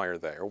hanging wire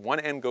there. One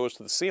end goes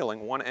to the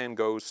ceiling, one end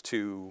goes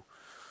to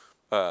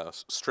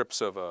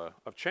strips of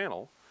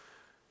channel.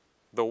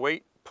 The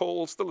weight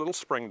pulls the little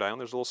spring down.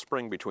 There's a little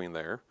spring between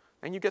there,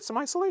 and you get some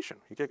isolation.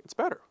 It's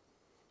better.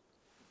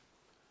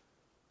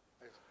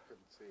 I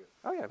couldn't see it.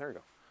 Oh yeah, there you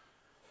go.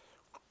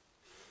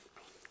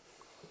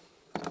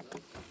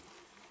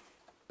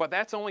 But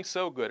that's only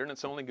so good, and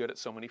it's only good at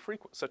so many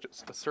such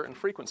a certain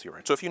frequency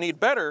range. So if you need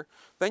better,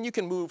 then you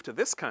can move to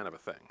this kind of a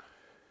thing,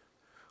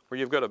 where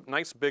you've got a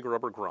nice big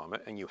rubber grommet,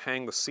 and you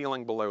hang the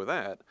ceiling below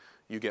that.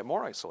 You get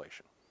more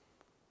isolation.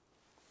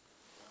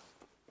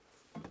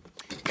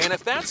 And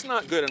if that's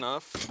not good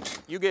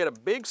enough, you get a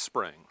big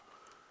spring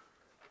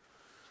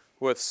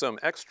with some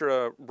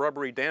extra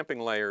rubbery damping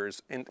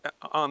layers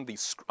on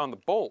the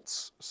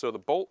bolts, so the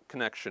bolt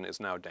connection is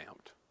now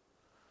damped.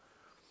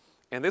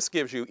 And this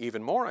gives you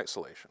even more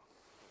isolation.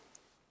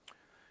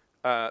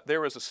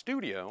 There was a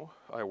studio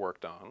I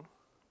worked on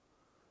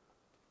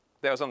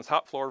that was on the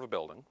top floor of a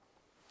building,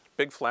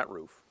 big flat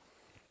roof.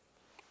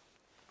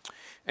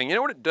 And you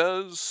know what it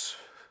does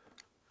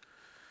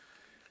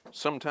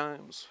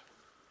sometimes?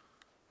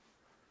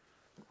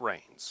 It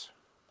rains.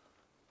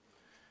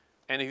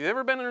 And if you've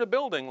ever been in a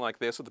building like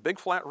this with a big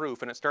flat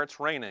roof and it starts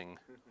raining,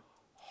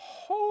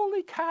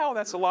 holy cow,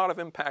 that's a lot of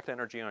impact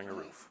energy on your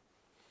roof.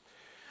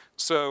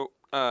 So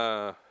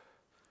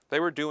they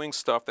were doing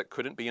stuff that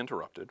couldn't be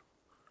interrupted.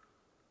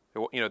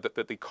 You know,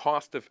 that the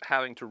cost of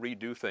having to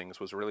redo things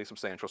was really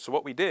substantial. So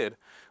what we did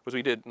was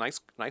we did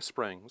nice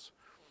springs.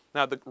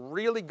 Now the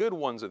really good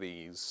ones of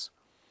these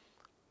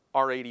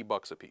are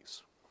 $80 a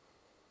piece.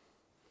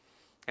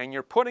 And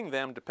you're putting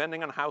them,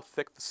 depending on how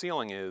thick the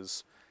ceiling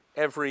is,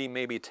 every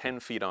maybe 10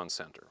 feet on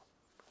center,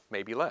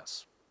 maybe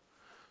less.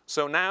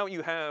 So now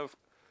you have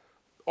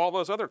all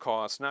those other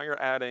costs. Now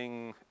you're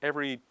adding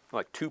every,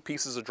 like 2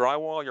 pieces of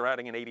drywall, you're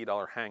adding an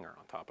 $80 hanger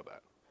on top of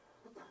that.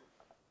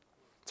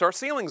 So our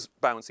ceiling's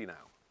bouncy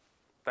now.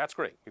 That's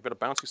great. We've got a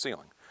bouncy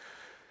ceiling.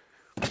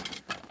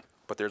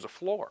 But there's a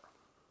floor.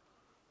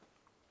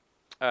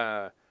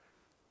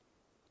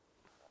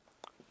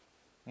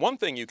 One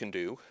thing you can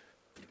do,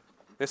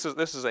 this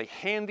is a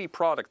handy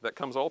product that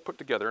comes all put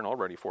together and all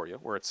ready for you,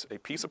 where it's a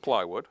piece of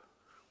plywood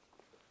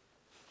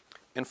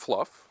and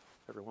fluff.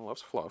 Everyone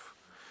loves fluff.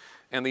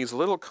 And these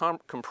little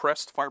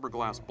compressed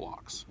fiberglass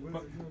blocks.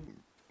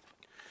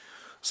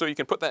 So you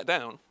can put that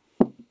down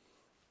and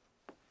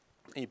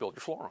you build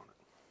your floor on it.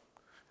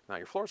 Now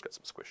your floor's got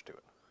some squish to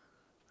it.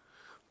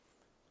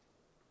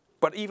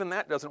 But even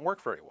that doesn't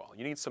work very well.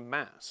 You need some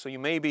mass. So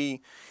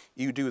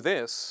you do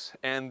this,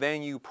 and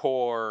then you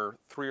pour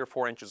 3 or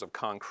 4 inches of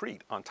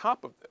concrete on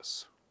top of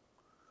this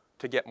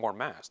to get more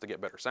mass, to get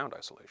better sound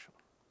isolation.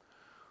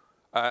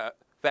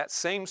 That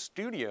same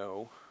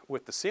studio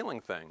with the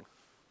ceiling thing,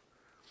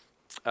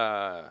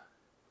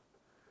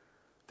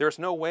 there's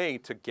no way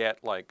to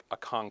get like a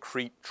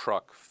concrete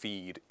truck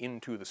feed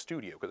into the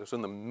studio because it's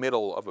in the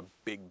middle of a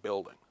big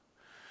building.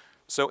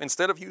 So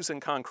instead of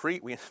using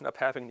concrete, we ended up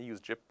having to use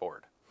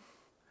gypboard.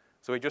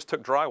 So we just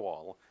took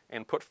drywall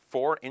and put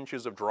 4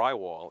 inches of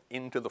drywall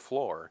into the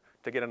floor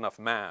to get enough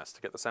mass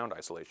to get the sound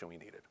isolation we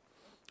needed.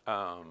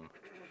 I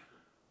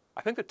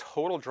think the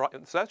total so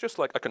that's just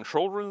like a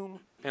control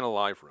room and a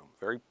live room,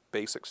 very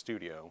basic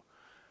studio.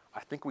 I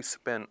think we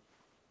spent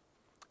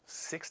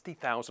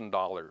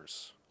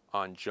 $60,000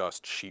 on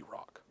just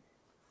sheetrock.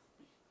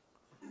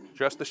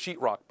 Just the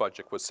sheetrock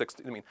budget was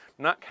 $60,000. I mean,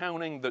 not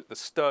counting the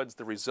studs,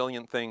 the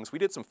resilient things. We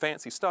did some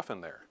fancy stuff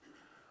in there.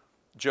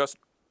 Just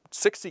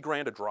 60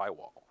 grand of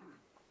drywall.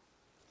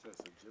 So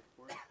that's a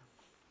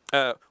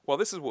gypboard? Well,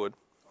 this is wood.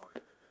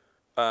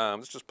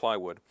 It's just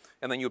plywood.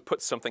 And then you would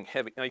put something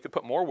heavy. Now you could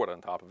put more wood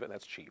on top of it.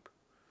 That's cheap.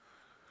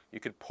 You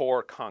could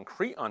pour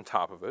concrete on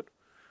top of it.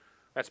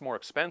 That's more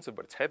expensive,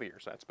 but it's heavier,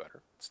 so that's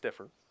better. It's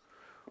stiffer.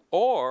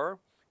 Or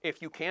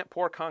if you can't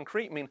pour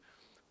concrete, I mean,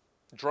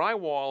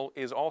 drywall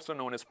is also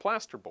known as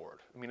plasterboard.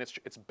 I mean,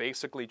 it's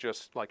basically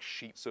just like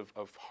sheets of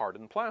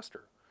hardened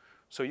plaster.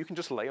 So you can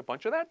just lay a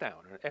bunch of that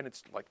down, and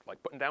it's like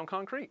putting down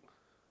concrete.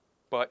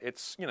 But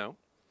it's, you know,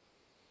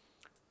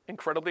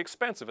 incredibly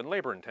expensive and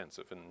labor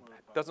intensive and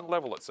doesn't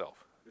level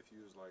itself. If you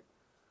use like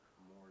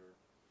mortar,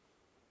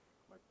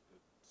 like the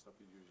stuff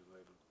you usually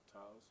lay the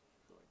tiles,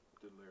 so like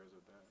did layers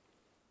of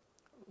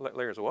that.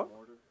 Layers of what?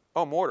 Mortar.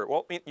 Oh, mortar.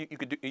 Well, you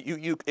could do,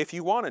 if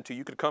you wanted to,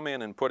 you could come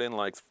in and put in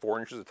like 4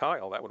 inches of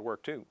tile. That would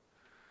work too.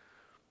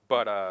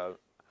 But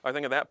I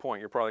think at that point,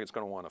 you're probably just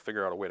going to want to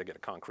figure out a way to get a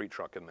concrete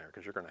truck in there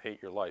because you're going to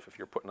hate your life if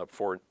you're putting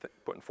 4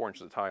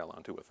 inches of tile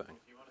onto a thing.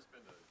 If you want to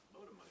spend a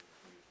load of money,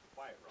 you can use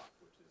quiet rock,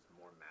 which is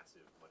more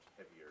massive, much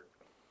heavier,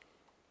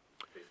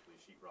 basically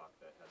sheetrock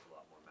that has a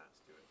lot more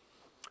mass to it.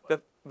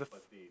 But the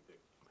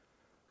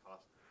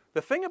cost.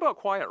 The thing about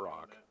quiet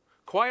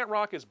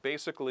rock is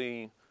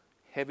basically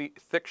heavy,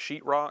 thick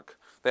sheetrock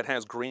that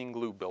has green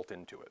glue built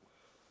into it.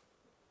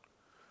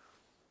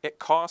 It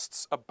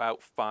costs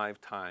about 5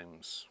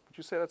 times. Would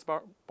you say that's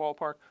about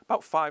ballpark?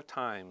 About 5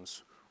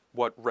 times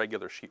what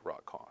regular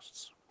sheetrock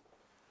costs.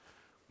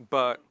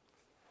 But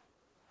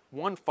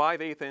one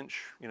 5/8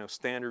 inch,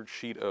 standard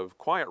sheet of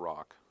quiet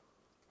rock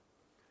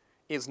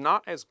is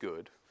not as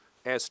good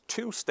as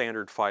 2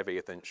 standard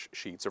 5/8 inch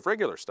sheets of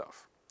regular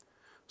stuff.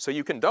 So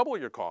you can double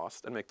your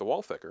cost and make the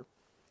wall thicker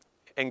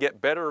and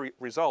get better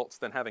results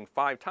than having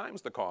 5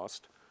 times the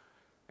cost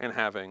and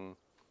having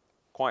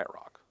quiet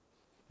rock.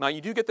 Now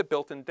you do get the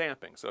built-in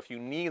damping, so if you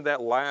need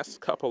that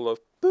last couple of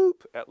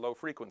boop at low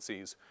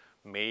frequencies,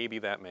 maybe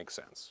that makes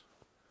sense.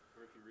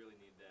 Or if you really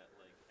need that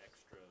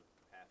extra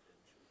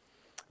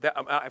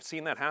half-inch. I've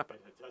seen that happen.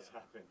 It does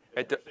happen,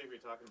 especially if you're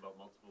talking about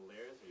multiple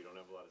layers or you don't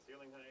have a lot of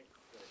ceiling height.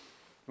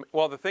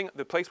 Well,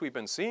 the place we've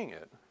been seeing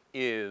it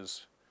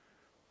is,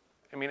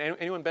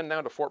 anyone been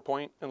down to Fort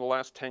Point in the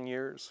last 10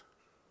 years?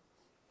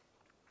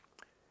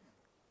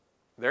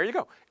 There you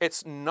go.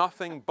 It's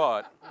nothing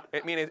but,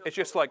 it's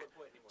just like,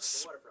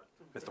 it's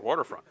the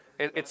waterfront.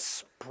 It's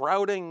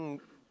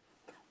sprouting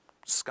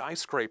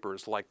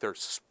skyscrapers like they're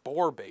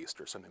spore-based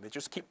or something. They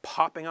just keep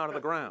popping out of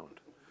the ground.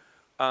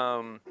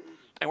 And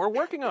we're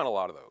working on a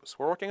lot of those.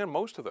 We're working on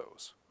most of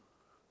those.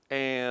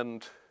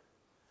 And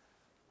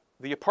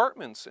the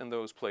apartments in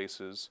those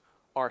places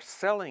are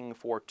selling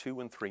for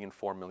 $2 and $3 and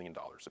 $4 million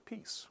a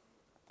piece.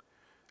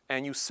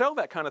 And you sell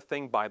that kind of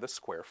thing by the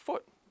square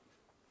foot.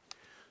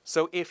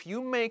 So if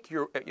you make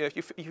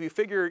if you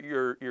figure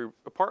your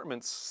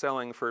apartment's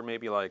selling for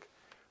maybe like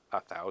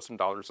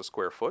 $1,000 a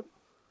square foot,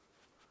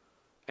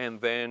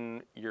 and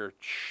then you're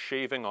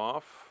shaving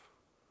off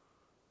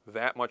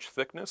that much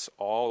thickness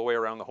all the way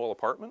around the whole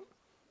apartment,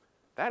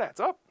 that adds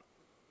up.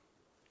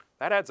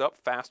 That adds up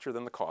faster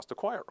than the cost of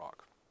quiet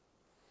rock.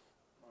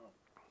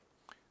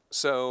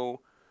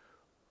 So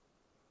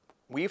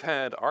we've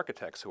had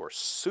architects who are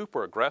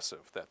super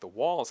aggressive that the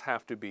walls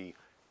have to be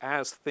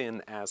as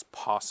thin as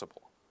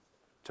possible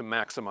to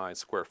maximize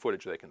square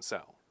footage they can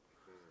sell.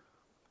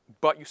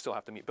 But you still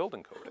have to meet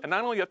building code. And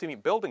not only do you have to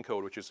meet building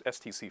code, which is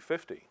STC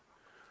 50,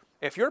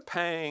 if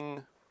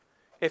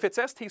it's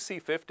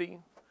STC 50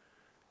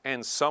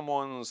 and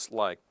someone's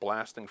like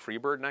blasting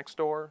Freebird next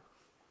door,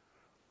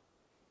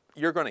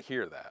 you're going to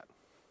hear that.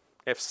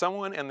 If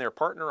someone and their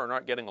partner are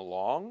not getting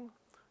along,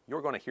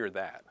 you're going to hear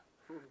that.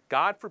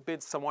 God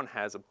forbid someone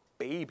has a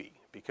baby,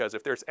 because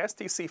if there's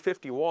STC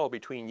 50 wall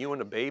between you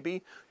and a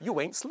baby, you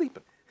ain't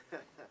sleeping.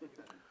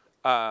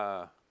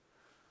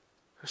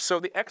 So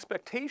the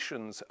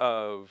expectations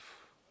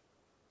of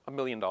 $1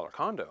 million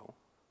condo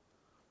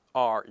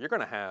are you're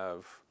going to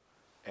have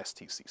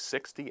STC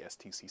 60,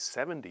 STC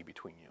 70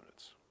 between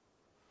units,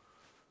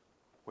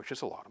 which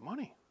is a lot of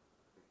money.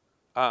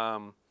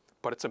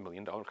 But it's $1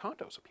 million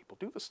condo, so people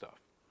do the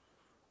stuff.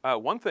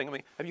 One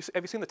thing, have you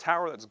seen the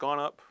tower that's gone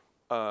up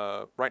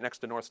right next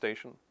to North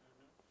Station?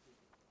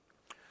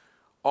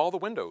 All the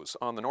windows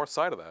on the north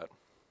side of that,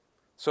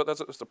 so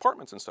there's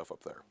apartments and stuff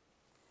up there.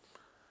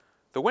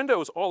 The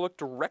windows all look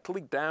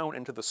directly down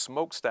into the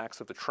smokestacks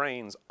of the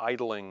trains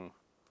idling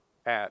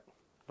at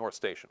North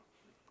Station.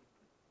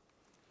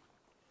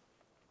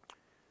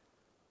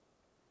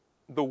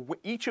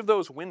 Each of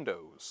those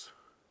windows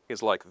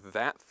is like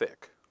that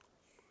thick.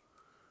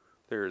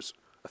 There's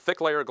a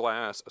thick layer of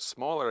glass, a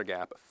small air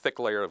gap, a thick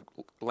layer of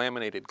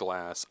laminated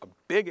glass, a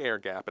big air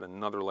gap, and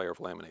another layer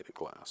of laminated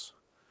glass.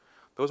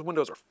 Those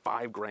windows are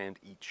 $5,000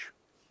 each.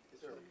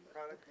 Is there a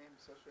product name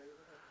associated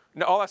with that?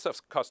 No, all that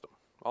stuff's custom.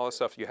 All that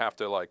stuff you have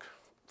to like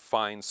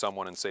find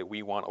someone and say,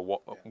 we want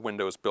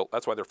windows built.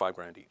 That's why they're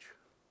 $5,000 each.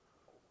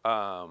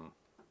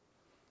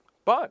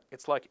 But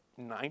it's like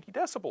 90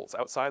 decibels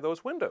outside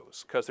those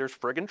windows because there's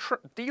friggin'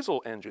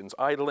 diesel engines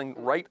idling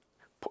right.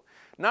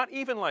 Not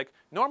even like,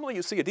 normally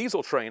you see a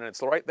diesel train and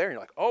it's right there and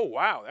you're like, oh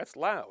wow, that's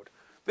loud.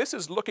 This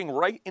is looking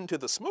right into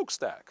the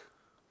smokestack.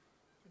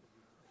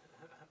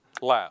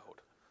 Loud.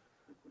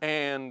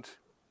 And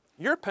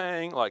you're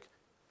paying like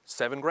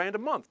 $7,000 a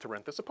month to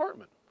rent this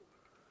apartment.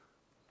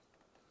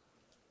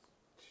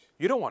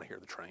 You don't want to hear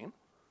the train.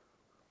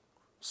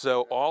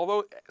 So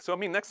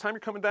next time you're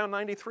coming down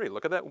 93,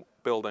 look at that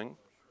building,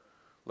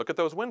 look at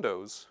those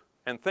windows,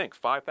 and think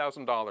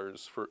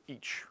 $5,000 for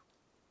each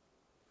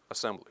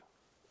assembly.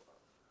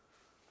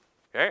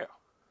 Yeah.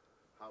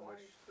 How much?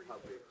 How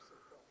big?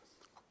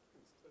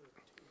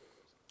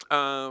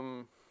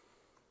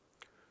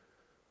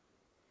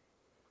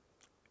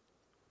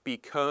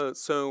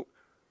 So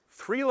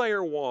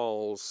 3-layer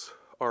walls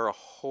are a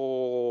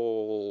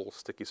whole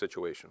sticky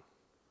situation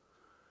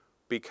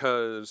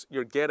because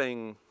you're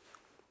getting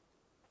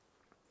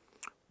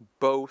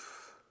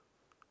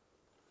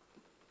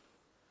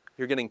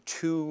you're getting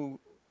 2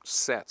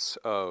 sets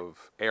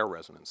of air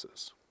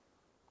resonances.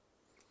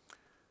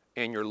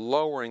 And you're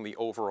lowering the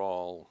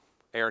overall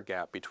air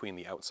gap between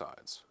the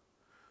outsides.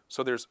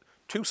 So there's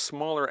 2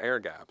 smaller air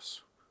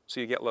gaps,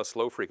 so you get less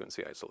low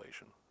frequency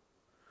isolation.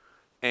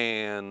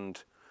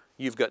 And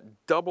you've got a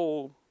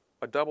double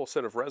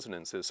set of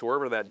resonances, so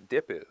wherever that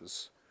dip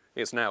is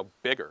now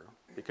bigger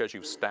because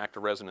you've stacked a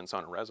resonance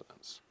on a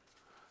resonance.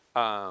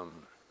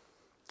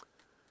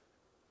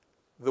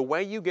 The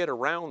way you get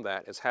around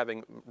that is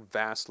having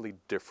vastly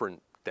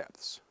different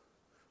depths.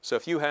 So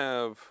if you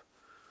have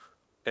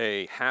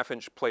a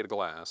 1/2-inch plate of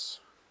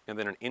glass and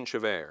then an inch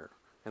of air,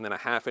 and then a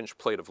 ½ inch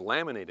plate of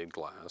laminated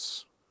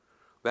glass,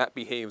 that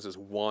behaves as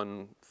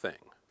one thing.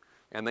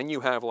 And then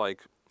you have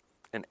like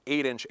an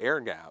 8-inch air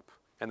gap,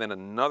 and then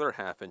another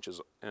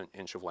an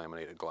inch of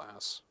laminated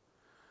glass.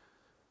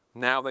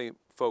 Now they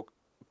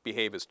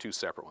behave as two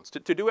separate ones. To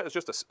do it as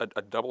just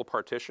a double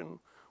partition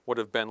would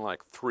have been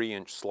like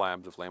 3-inch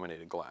slabs of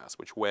laminated glass,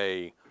 which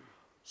weigh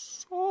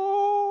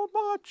so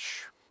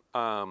much.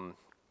 I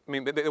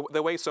mean, they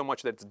weigh so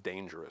much that it's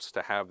dangerous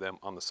to have them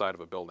on the side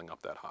of a building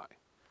up that high.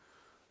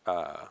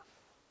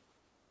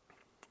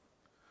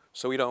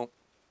 So we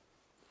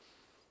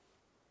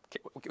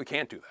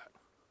can't do that.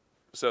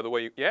 So the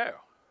way yeah. Are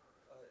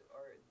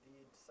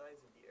the size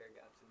of the air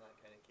gaps in that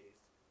kind of case,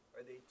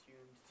 are they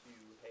tuned to,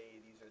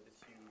 hey, these are the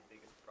two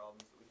biggest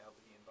problems that we have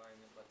with the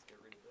environment, let's get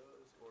rid of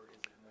those, or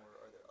is it more,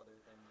 are there other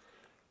things?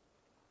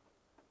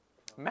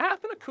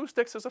 Math and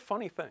acoustics is a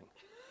funny thing.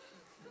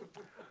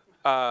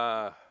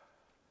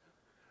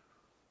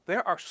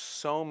 There are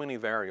so many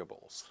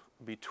variables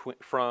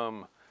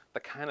from the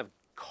kind of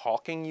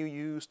caulking you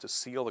use to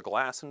seal the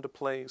glass into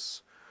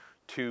place,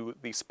 to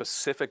the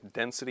specific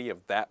density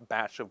of that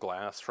batch of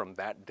glass from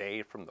that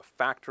day from the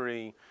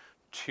factory,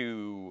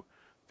 to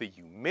the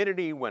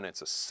humidity when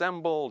it's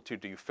assembled, to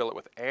do you fill it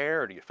with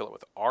air, or do you fill it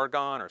with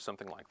argon or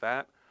something like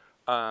that.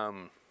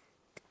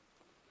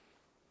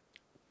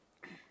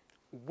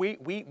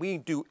 We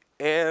do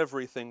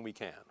everything we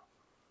can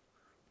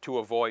to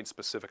avoid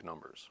specific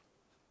numbers.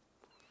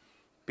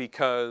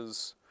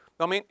 Because,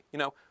 I mean, you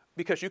know,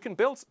 because you can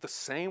build the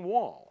same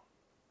wall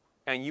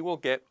and you will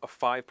get a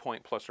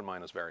 5-point plus or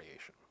minus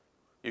variation.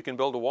 You can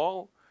build a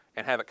wall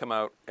and have it come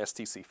out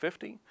STC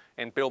 50,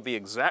 and build the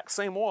exact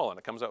same wall and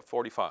it comes out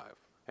 45,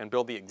 and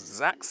build the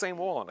exact same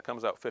wall and it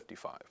comes out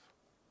 55.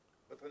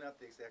 But they're not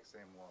the exact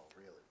same wall,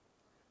 really.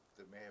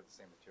 They may have the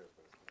same material,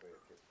 but it's the way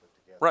it gets put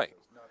together. Right. So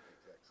it's not the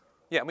exact same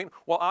wall. Yeah, I mean,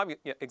 well,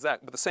 yeah,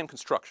 exactly, but the same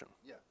construction.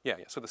 Yeah. Yeah,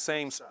 yeah. So the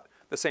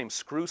same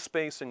screw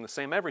spacing, the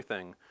same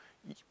everything.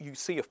 You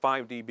see a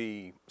 5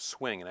 dB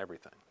swing in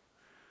everything.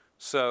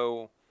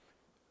 So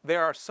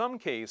there are some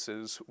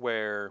cases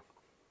where,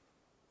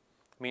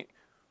 I mean,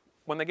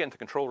 when they get into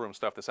control room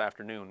stuff this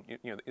afternoon,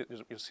 you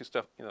see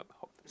stuff, you know,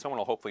 someone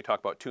will hopefully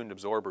talk about tuned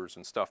absorbers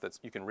and stuff that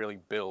you can really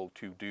build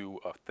to do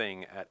a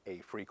thing at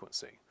a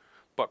frequency.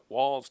 But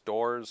walls,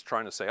 doors,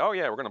 trying to say, oh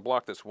yeah, we're going to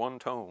block this one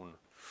tone.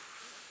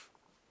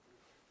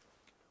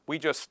 We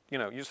just, you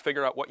know, you just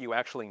figure out what you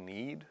actually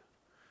need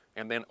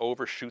and then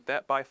overshoot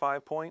that by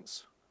 5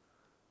 points,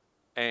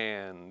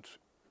 and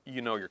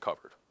you know you're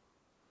covered.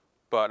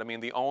 But I mean,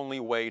 the only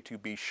way to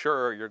be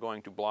sure you're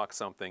going to block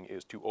something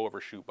is to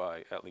overshoot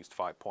by at least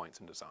 5 points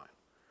in design.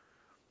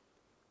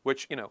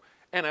 Which, you know,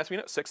 and as we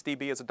know, 6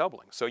 dB is a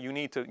doubling. So you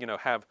need to, you know,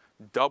 have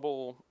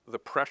double the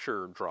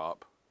pressure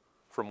drop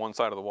from one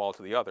side of the wall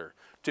to the other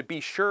to be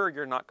sure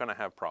you're not going to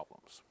have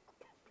problems.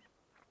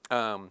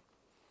 So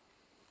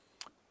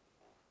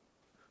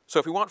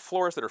if we want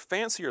floors that are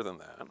fancier than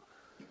that,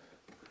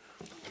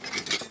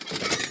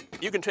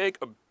 you can take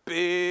a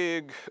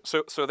big,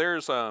 so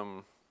there's,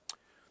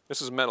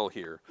 this is metal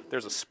here.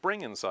 There's a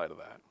spring inside of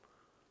that.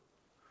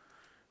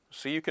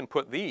 So you can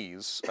put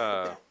these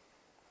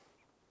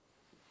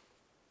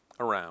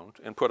around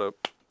and put a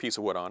piece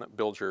of wood on it,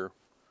 build you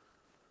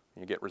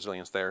get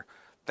resilience there.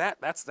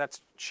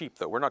 That's cheap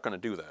though, we're not going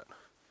to do that.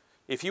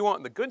 If you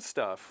want the good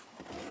stuff,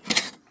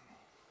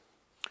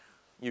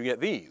 you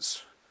get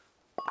these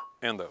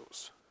and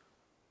those.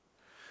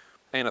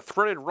 And a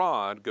threaded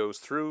rod goes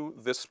through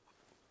this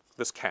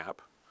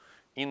cap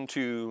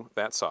into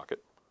that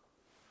socket.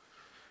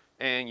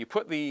 And you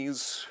put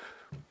these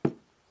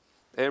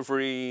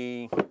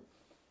every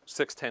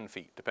 6-10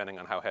 feet, depending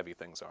on how heavy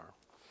things are.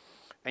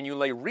 And you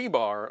lay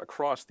rebar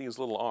across these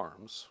little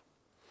arms.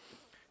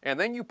 And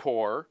then you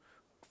pour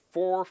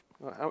 4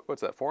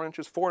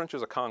 inches? 4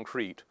 inches of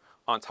concrete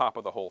on top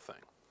of the whole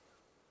thing.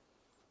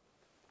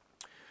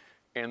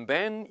 And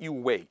then you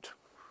wait.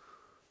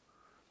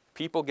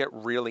 People get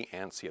really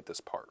antsy at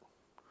this part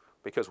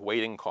because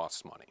waiting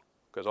costs money.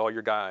 Because all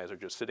your guys are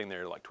just sitting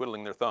there like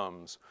twiddling their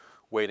thumbs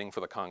waiting for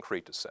the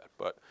concrete to set.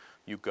 But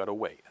you've got to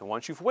wait. And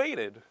once you've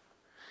waited,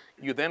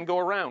 you then go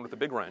around with a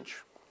big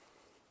wrench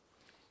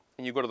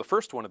and you go to the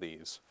first one of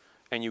these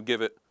and you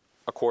give it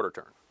a quarter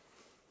turn.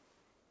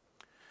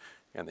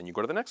 And then you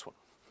go to the next one.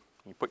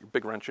 You put your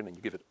big wrench in and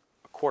you give it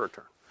a quarter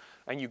turn.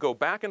 And you go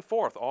back and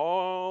forth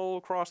all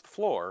across the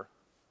floor,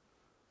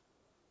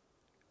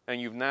 and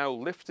you've now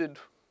lifted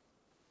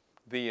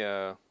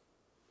the,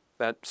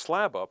 that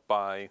slab up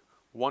by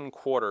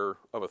 1/4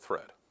 of a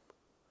thread.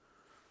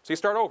 So you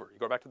start over. You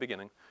go back to the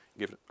beginning, you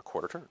give it a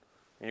quarter turn.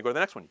 And you go to the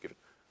next one, you give it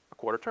a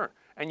quarter turn.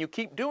 And you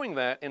keep doing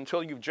that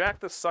until you've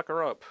jacked this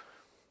sucker up,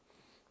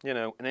 you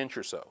know, an inch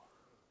or so.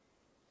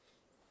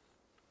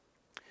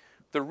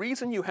 The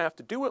reason you have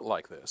to do it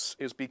like this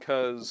is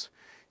because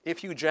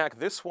if you jack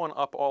this one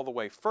up all the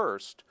way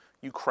first,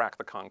 you crack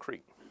the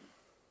concrete.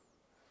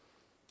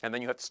 And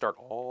then you have to start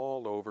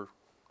all over.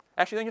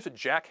 Actually, then you have to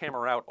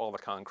jackhammer out all the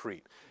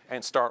concrete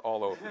and start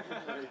all over.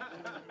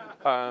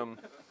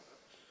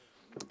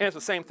 And it's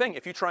the same thing.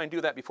 If you try and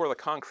do that before the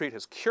concrete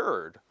has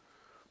cured,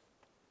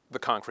 the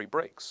concrete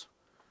breaks.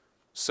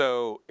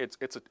 So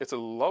it's a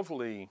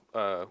lovely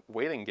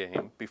waiting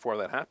game before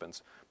that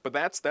happens. But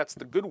that's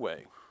the good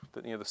way,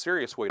 the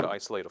serious way to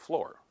isolate a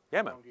floor.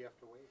 Yeah, man. How long do you have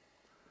to wait?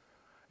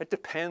 It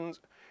depends.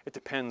 It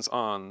depends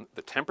on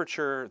the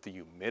temperature, the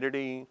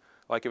humidity.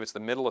 Like if it's the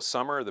middle of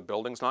summer, the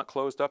building's not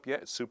closed up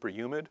yet, it's super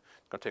humid.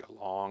 It's going to take a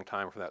long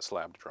time for that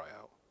slab to dry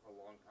out. A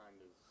long time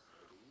is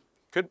a week?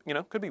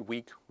 Could be a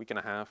week and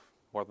a half,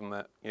 more than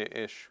that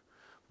ish.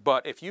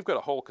 But if you've got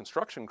a whole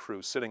construction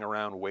crew sitting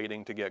around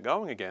waiting to get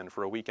going again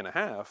for a week and a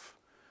half,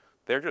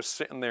 they're just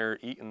sitting there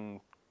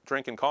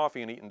drinking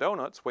coffee and eating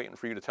donuts, waiting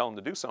for you to tell them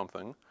to do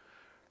something.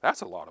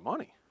 That's a lot of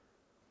money.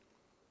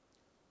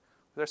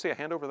 Did I see a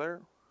hand over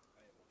there?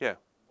 Yeah.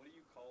 What do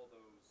you call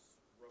those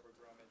rubber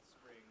grommet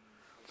springs?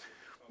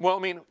 Well, I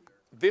mean,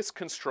 this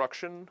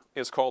construction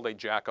is called a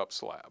jack-up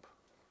slab.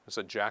 It's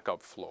a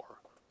jack-up floor.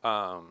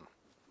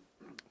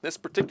 This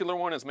particular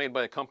one is made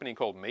by a company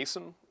called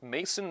Mason.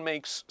 Mason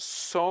makes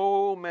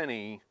so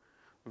many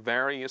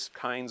various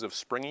kinds of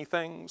springy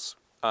things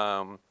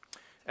and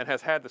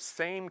has had the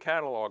same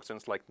catalog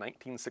since like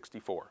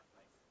 1964.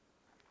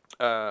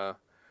 And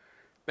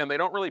they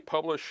don't really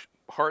publish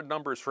hard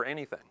numbers for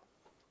anything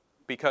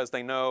because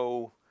they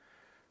know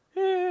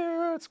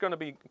it's going to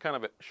be kind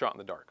of a shot in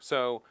the dark.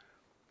 So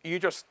you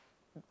just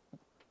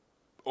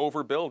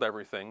overbuild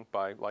everything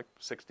by like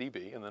 6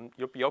 dB and then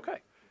you'll be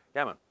okay.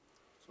 Yeah, man.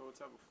 So what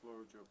type of floor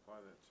would you apply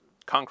that to?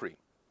 Concrete.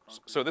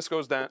 So this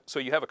goes down, so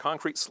you have a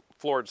concrete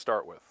floor to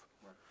start with.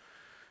 Right.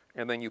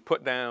 And then you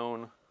put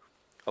down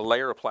a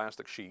layer of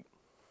plastic sheet.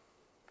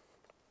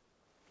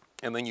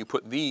 And then you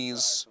put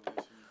these,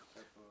 Isolation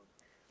type of,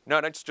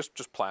 no, that's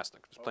just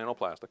plastic, just plain old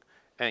plastic.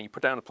 And you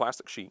put down a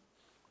plastic sheet,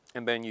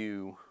 and then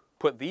you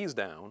put these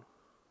down.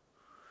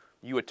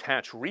 You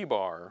attach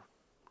rebar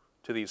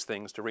to these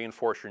things to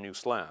reinforce your new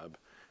slab.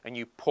 And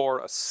you pour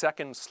a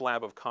second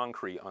slab of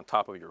concrete on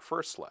top of your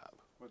first slab.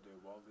 what, they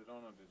weld it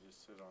on or they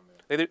just sit on there?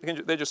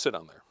 They just sit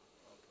on there.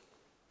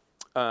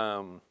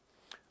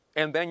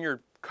 And then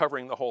you're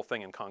covering the whole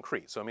thing in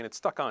concrete. So, I mean, it's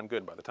stuck on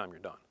good by the time you're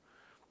done.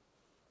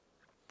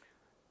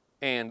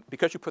 And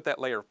because you put that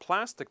layer of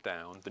plastic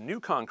down, the new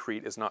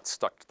concrete is not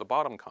stuck to the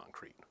bottom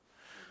concrete,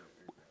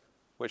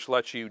 which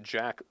lets you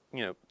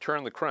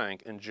turn the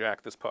crank and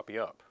jack this puppy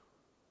up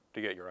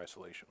to get your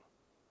isolation.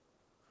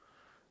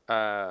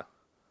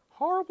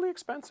 Horribly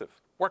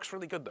expensive. Works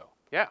really good, though.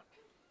 Yeah.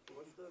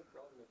 What's the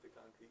problem if the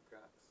concrete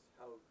cracks?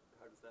 How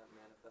does that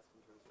manifest in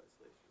terms of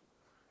isolation?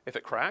 If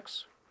it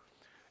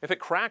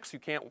cracks, you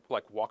can't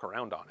like walk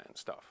around on it and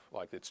stuff.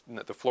 Like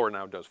the floor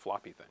now does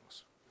floppy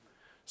things.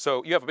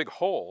 So you have a big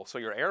hole, so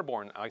your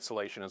airborne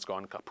isolation has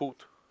gone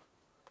kaput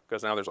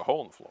because now there's a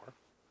hole in the floor.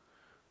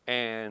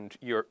 And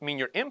your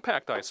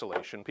impact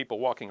isolation, people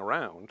walking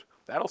around,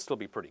 that'll still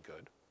be pretty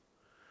good.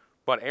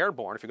 But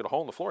airborne, if you get a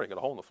hole in the floor, you get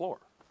a hole in the floor.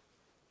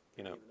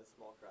 You know. Even a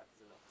small crack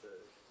is enough to.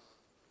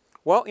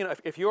 Well,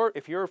 if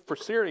you're for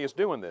serious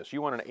doing this,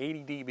 you want an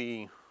 80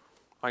 dB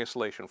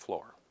isolation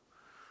floor.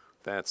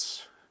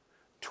 That's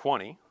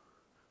 20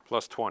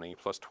 plus 20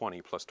 plus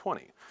 20 plus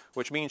 20,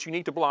 which means you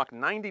need to block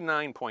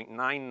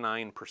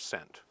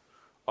 99.99%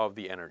 of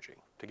the energy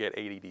to get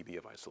 80 dB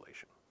of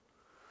isolation.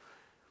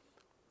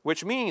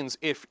 Which means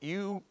if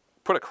you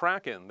put a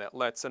crack in that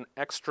lets an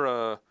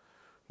extra,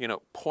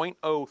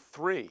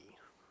 0.03,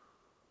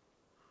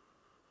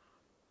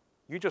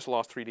 you just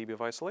lost 3 dB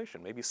of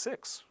isolation, maybe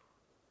 6.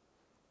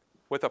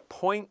 With a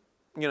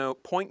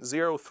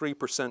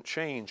 0.03%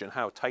 change in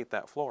how tight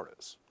that floor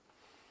is.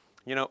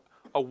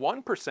 A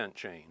 1%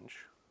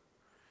 change,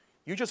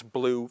 you just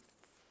blew,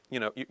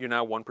 you're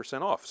now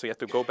 1% off. So you have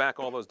to go back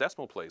all those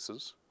decimal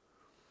places,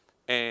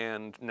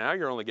 and now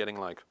you're only getting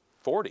like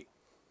 40.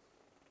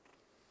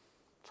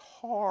 It's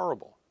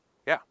horrible.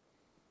 Yeah.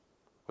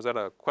 Was that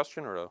a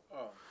question or a?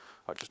 Oh.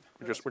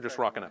 We're just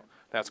rocking out.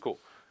 That's cool.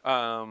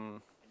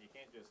 And you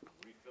can't just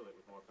refill it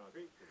with more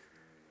concrete because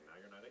now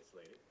you're not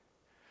isolated.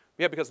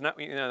 Yeah, because now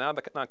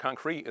the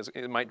concrete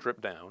it might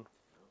drip down,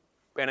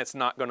 and it's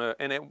not gonna.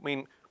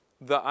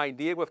 The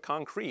idea with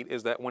concrete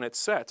is that when it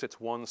sets, it's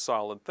one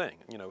solid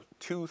thing.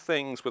 Two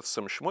things with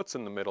some schmutz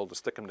in the middle to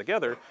stick them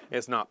together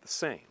is not the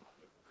same.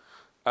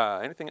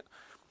 Anything?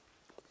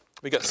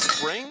 We got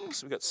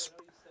springs. We got. You said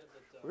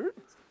that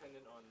it's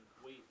dependent on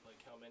weight, like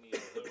how many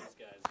of those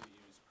guys you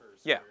use per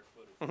Yeah. square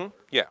foot of floor.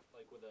 Yeah.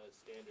 Like with a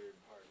standard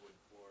hardwood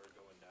floor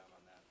going down on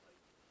that, like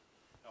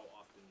how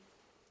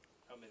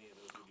many of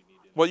those would you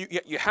need? Well,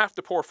 you have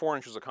to pour 4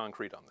 inches of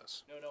concrete on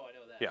this. No, I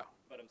know that. Yeah.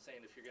 But I'm saying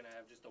if you're gonna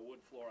have just a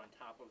wood floor on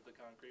top of the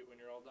concrete when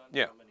you're all done,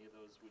 Yeah. how many of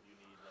those would you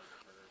need,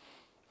 like per?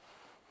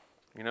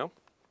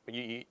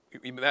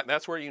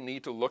 That's where you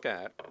need to look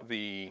at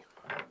the.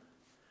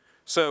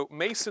 So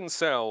Mason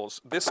sells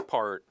this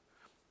part.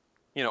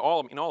 All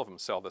of them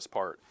sell this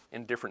part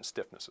in different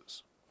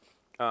stiffnesses.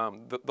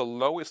 The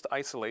lowest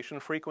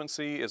isolation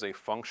frequency is a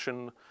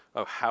function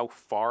of how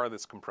far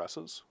this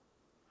compresses.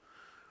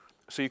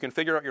 So you can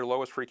figure out your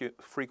lowest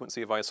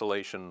frequency of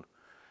isolation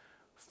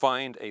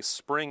find a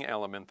spring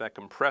element that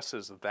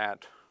compresses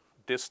that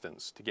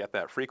distance to get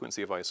that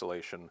frequency of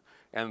isolation,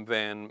 and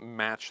then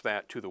match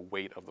that to the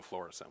weight of the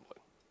floor assembly.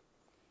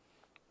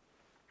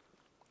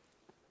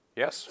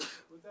 Yes?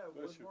 With that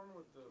wood one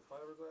with the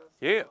fiberglass,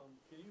 Yeah.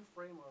 Can you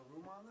frame a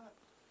room on that?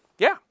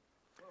 Yeah.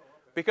 Oh,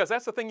 okay. Because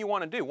that's the thing you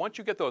want to do. Once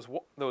you get those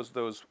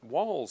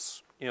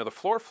walls, you know, the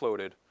floor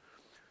floated,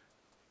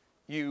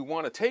 you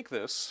want to take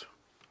this,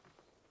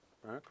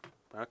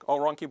 back, oh,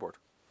 wrong keyboard,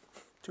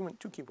 two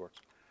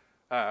keyboards.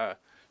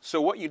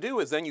 So what you do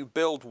is then you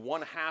build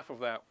one half of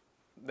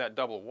that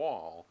double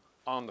wall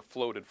on the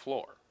floated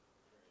floor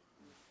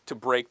to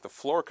break the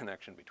floor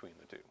connection between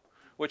the two.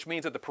 Which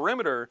means at the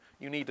perimeter,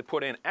 you need to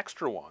put in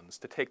extra ones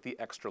to take the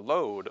extra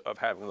load of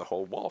having the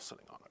whole wall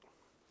sitting on it.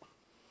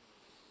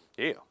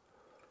 Yeah.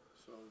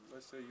 So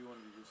let's say you wanted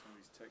to use some of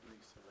these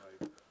techniques to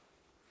like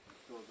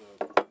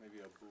build maybe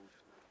a booth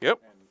Yep.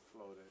 and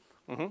float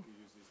it. Mm-hmm. You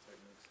use these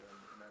techniques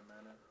in that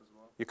manner as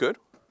well? You could.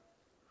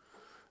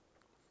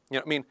 You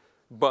know, I mean,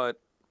 but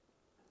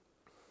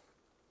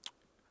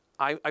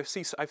I've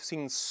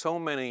seen so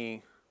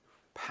many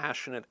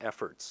passionate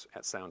efforts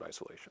at sound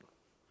isolation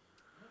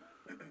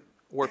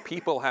where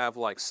people have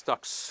like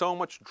stuck so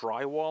much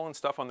drywall and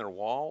stuff on their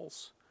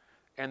walls,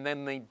 and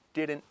then they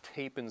didn't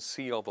tape and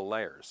seal the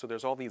layers. So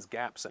there's all these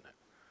gaps in it.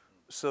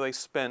 So they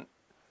spent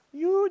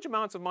huge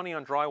amounts of money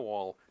on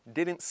drywall,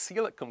 didn't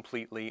seal it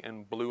completely,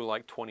 and blew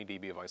like 20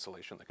 dB of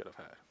isolation they could have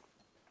had.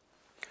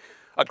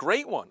 A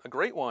great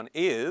one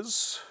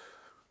is,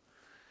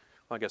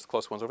 well, I guess the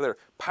close one's over there,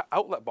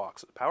 outlet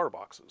boxes, power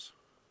boxes.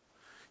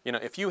 You know,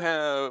 if you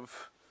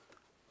have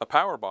a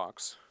power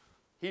box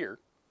here,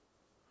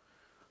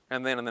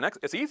 and then in the next,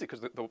 it's easy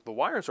because the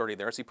wire's already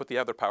there, so you put the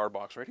other power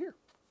box right here.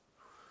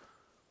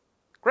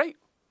 Great.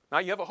 Now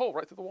you have a hole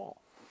right through the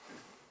wall.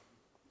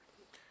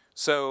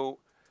 So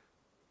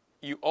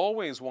you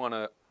always want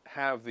to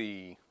have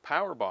the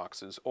power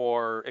boxes,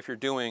 or if you're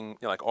doing, you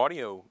know, like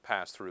audio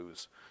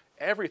pass-throughs,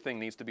 everything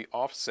needs to be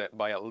offset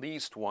by at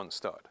least one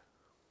stud.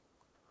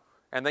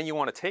 And then you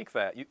want to take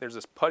that, there's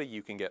this putty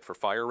you can get for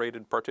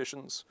fire-rated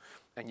partitions,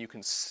 and you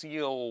can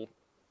seal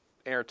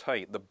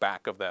airtight the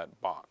back of that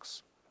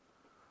box.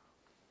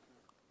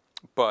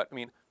 But, I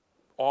mean,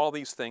 all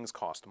these things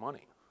cost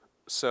money.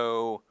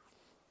 So,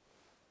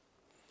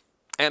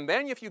 and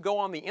then if you go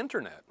on the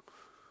internet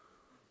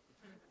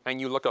and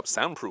you look up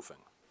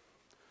soundproofing,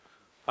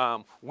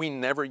 we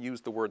never use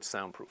the word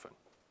soundproofing.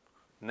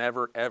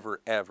 Never,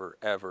 ever, ever,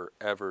 ever,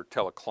 ever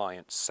tell a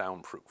client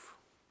soundproof.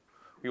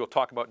 We will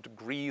talk about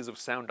degrees of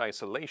sound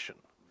isolation,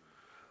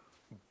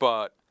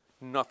 but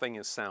nothing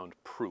is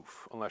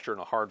soundproof unless you're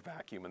in a hard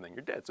vacuum and then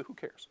you're dead, so who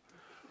cares?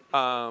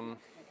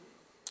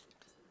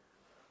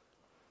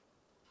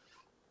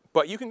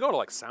 But you can go to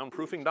like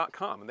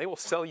soundproofing.com and they will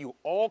sell you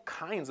all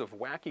kinds of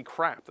wacky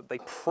crap that they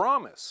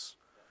promise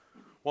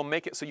will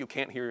make it so you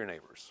can't hear your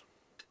neighbors.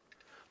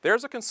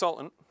 There's a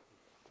consultant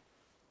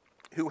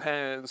who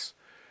has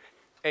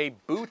a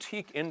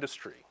boutique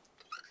industry,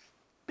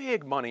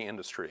 big money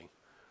industry,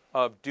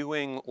 of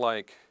doing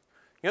like,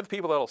 you know the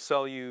people that'll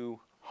sell you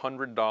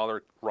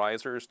 $100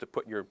 risers to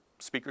put your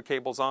speaker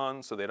cables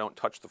on so they don't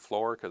touch the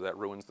floor because that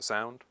ruins the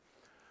sound?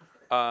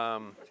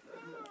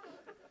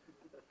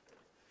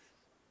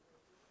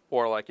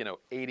 Or like, you know,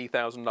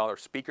 $80,000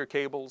 speaker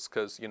cables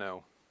because, you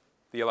know,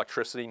 the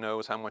electricity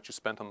knows how much you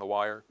spent on the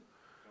wire.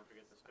 Don't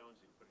forget the stones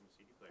that you put in the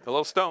CD player. The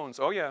little stones,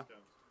 oh yeah.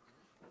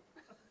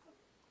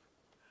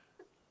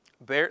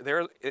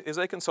 There is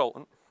a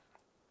consultant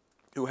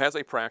who has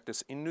a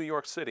practice in New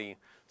York City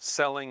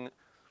selling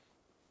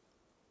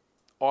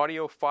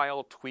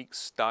audiophile tweak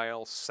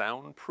style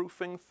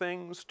soundproofing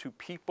things to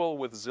people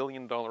with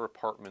zillion-dollar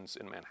apartments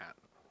in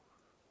Manhattan.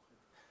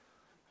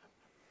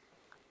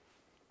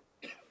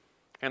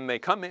 And they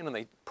come in and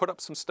they put up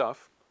some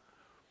stuff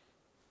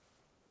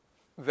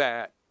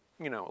that,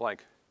 you know,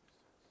 like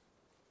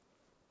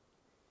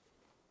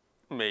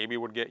maybe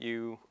would get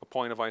you a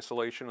point of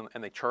isolation,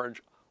 and they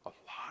charge a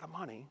lot of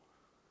money.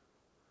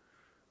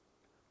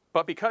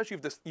 But because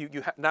you've this,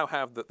 you now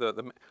have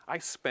I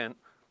spent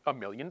 $1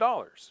 million.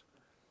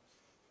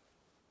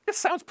 This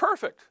sounds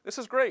perfect. This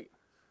is great.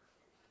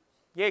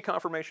 Yay,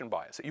 confirmation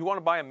bias. If you want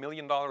to buy $1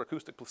 million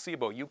acoustic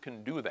placebo, you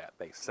can do that.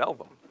 They sell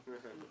them.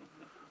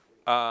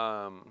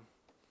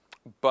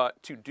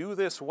 But to do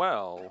this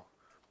well,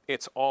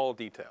 it's all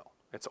detail.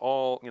 It's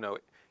all, you know,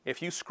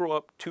 if you screw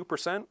up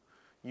 2%,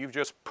 you've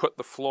just put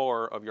the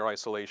floor of your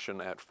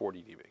isolation at 40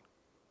 dB.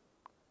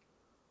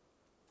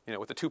 You know,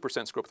 with the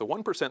 2% screw up, the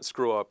 1%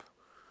 screw up,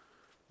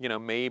 you know,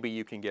 maybe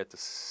you can get to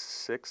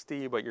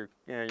 60, but you're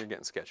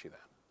getting sketchy then.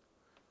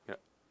 You know,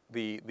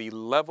 the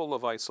level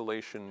of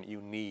isolation you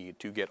need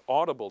to get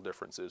audible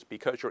differences,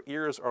 because your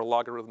ears are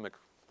logarithmic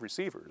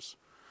receivers,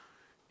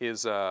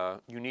 is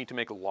you need to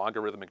make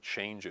logarithmic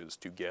changes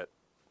to get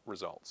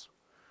results.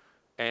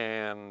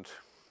 And,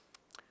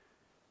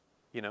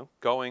 you know,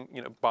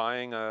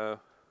 buying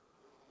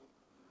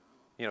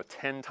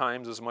 10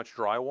 times as much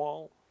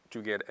drywall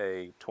to get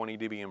a 20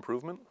 dB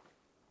improvement,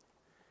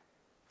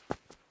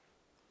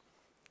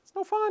 it's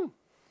no fun.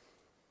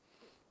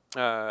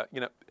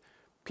 You know,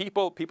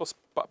 people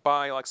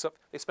buy like stuff.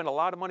 They spend a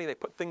lot of money. They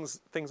put things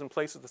in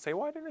places to say,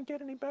 why didn't it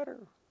get any better?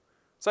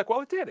 It's like,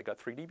 well, it did. It got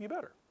 3 dB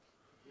better.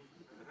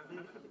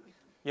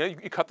 You know,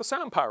 you cut the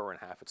sound power in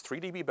half. It's 3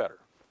 dB better.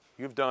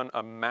 You've done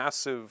a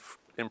massive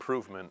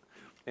improvement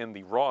in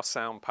the raw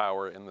sound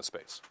power in the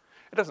space.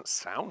 It doesn't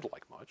sound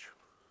like much,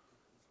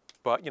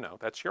 but you know,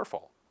 that's your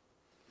fault.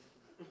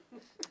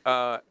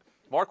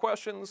 More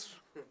questions?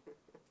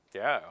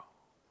 Yeah.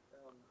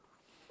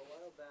 A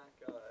while back,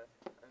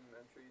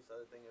 I'm sure you saw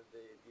the thing of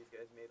these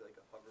guys made like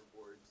a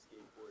hoverboard,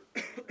 skateboard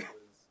thing that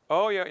was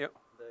Oh yeah, yeah.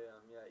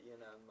 the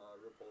E&M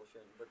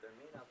repulsion, but their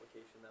main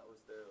application, that was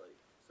their like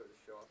sort of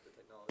show off the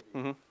technology.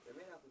 Mhm. Their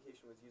main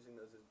application was using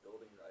those as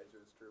building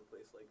risers to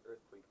replace like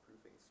earthquake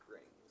proofing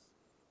springs.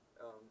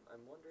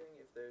 I'm wondering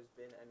if there's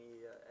been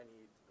any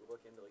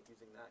look into like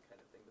using that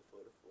kind of thing to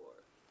float a floor.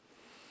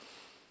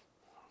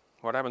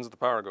 What happens if the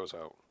power goes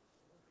out?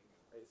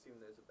 I assume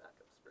there's a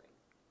backup spring.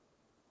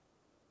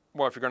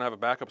 Well, if you're going to have a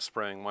backup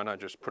spring, why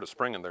not just put a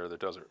spring in there that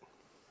does it?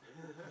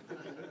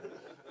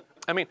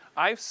 I mean,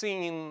 I've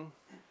seen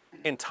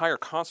entire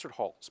concert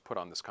halls put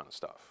on this kind of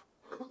stuff.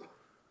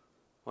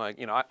 Like,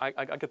 you know, I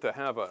get to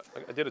have I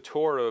did a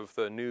tour of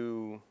the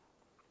new,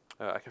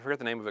 I can forget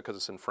the name of it because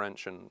it's in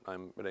French and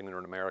I'm an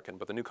ignorant American,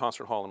 but the new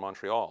concert hall in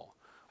Montreal.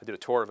 I did a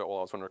tour of it while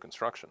I was under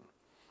construction.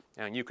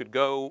 And you could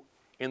go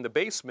in the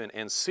basement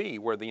and see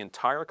where the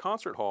entire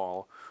concert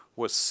hall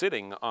was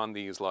sitting on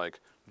these like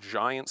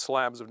giant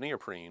slabs of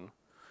neoprene,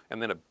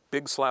 and then a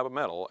big slab of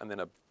metal, and then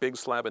a big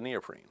slab of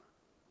neoprene.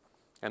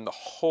 And the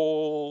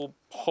whole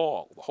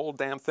hall, the whole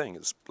damn thing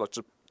is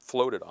just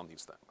floated on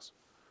these things.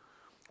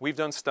 We've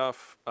done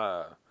stuff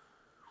for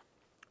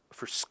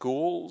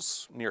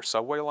schools near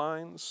subway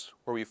lines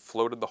where we've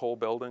floated the whole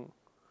building.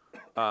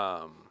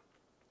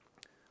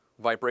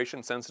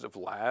 Vibration sensitive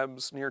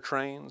labs near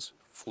trains,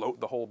 float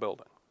the whole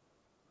building.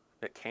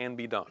 It can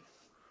be done.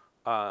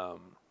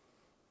 And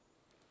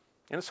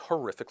it's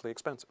horrifically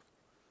expensive.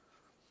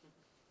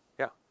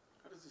 Yeah.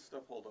 How does this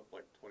stuff hold up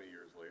like 20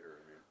 years later?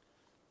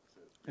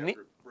 I mean, you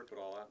have to rip it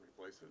all out and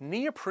replace it.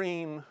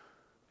 Neoprene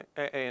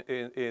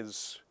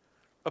is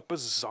a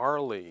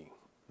bizarrely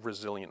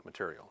resilient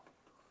material.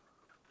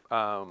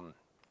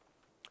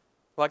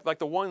 Like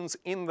the ones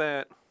in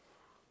the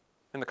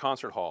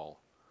concert hall,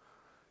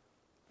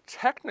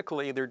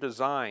 technically they're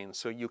designed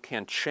so you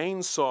can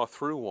chainsaw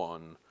through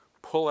one,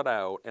 pull it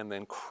out, and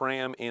then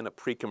cram in a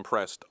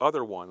pre-compressed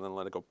other one, and then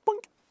let it go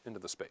boink into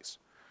the space.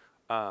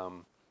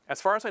 As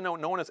far as I know,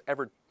 no one has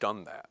ever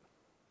done that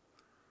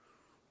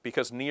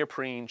because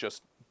neoprene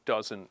just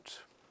doesn't.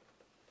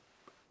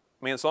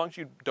 I mean, as long as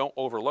you don't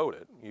overload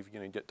it, you've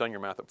done your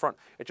math up front.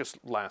 It just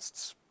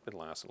lasts and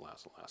lasts and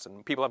lasts and lasts.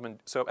 And people have been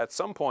so at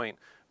some point,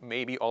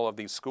 maybe all of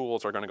these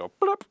schools are going to go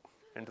bloop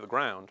into the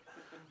ground.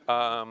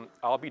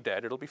 I'll be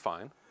dead. It'll be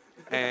fine,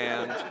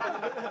 and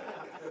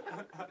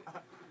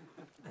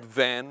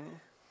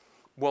then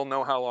we'll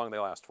know how long they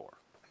last for.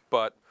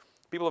 But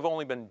people have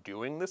only been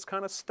doing this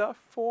kind of stuff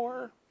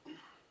for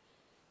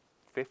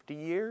 50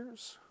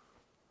 years.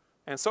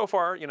 And so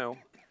far, you know,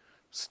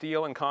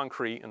 steel and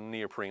concrete and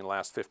neoprene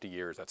last 50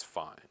 years, that's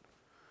fine.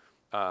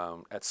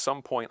 At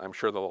some point, I'm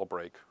sure they'll all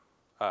break.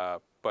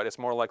 But it's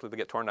more likely to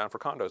get torn down for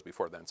condos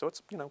before then. So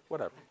it's, you know,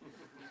 whatever.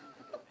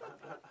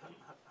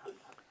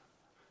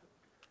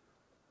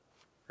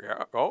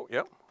 Yeah, oh,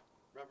 yep.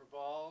 Rubber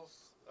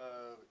balls,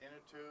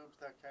 inner tubes,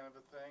 that kind of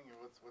a thing. And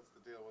what's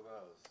the deal with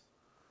those?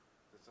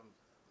 There's some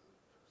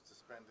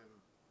suspended,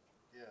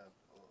 a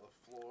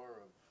floor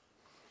of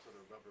sort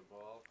of rubber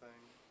ball thing.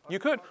 You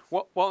could.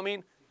 Well, I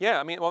mean, yeah,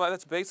 I mean, well,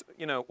 that's basic,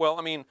 you know, well,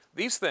 I mean,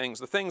 these things,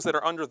 the things that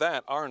are under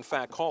that are in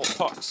fact called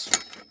pucks.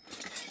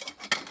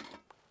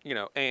 You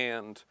know,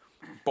 and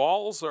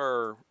balls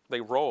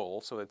they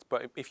roll, so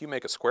but if you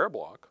make a square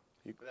block.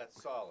 But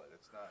that's solid,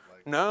 it's not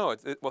like. No,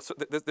 well, so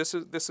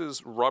this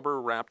is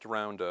rubber wrapped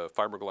around a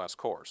fiberglass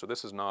core, so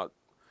this is not,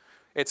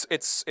 it's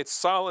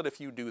solid if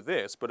you do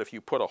this, but if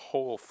you put a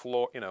whole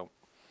floor, you know,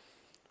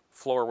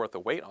 floor worth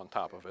of weight on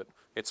top of it,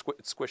 it's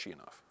squishy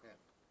enough.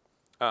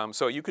 Yeah.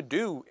 So you could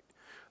do,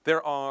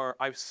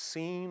 I've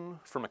seen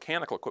for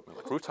mechanical equipment,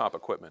 like rooftop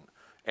equipment,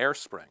 air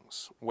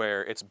springs,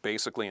 where it's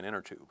basically an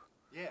inner tube.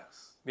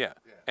 Yes. Yeah,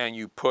 and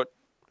you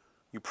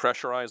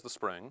pressurize the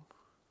spring,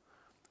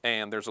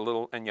 and there's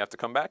and you have to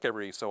come back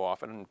every so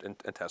often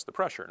and test the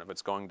pressure, and if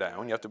it's going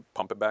down, you have to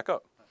pump it back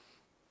up.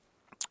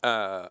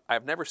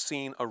 I've never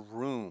seen a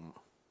room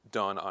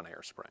done on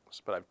air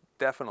springs, but I've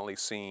definitely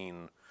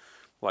seen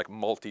like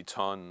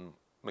multi-ton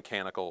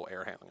mechanical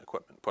air handling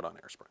equipment put on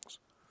air springs.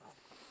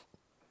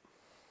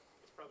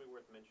 It's probably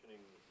worth mentioning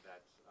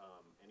that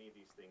any of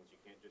these things, you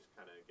can't just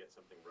kind of get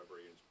something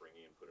rubbery and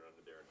springy and put it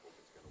under there and hope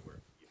it's going to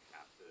work. You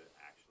have to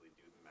actually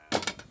do the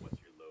math.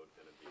 What's your load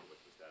going to be?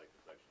 What's the static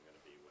deflection going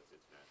to be? What's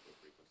its natural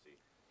frequency?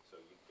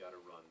 So you've got to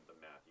run the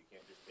math. You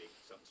can't just take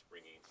something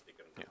springy and stick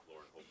it on the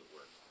floor and hope it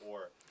works.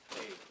 Or,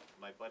 hey,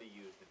 my buddy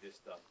used this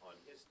stuff on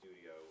his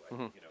studio.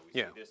 You know, we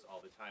see this all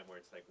the time where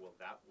it's like, well,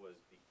 that was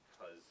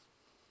because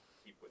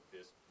he put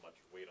this much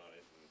weight on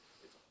it, and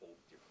it's a whole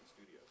different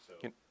studio. So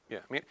Yeah,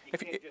 I mean, you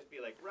can't just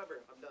be like,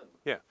 rubber, I'm done.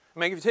 yeah, I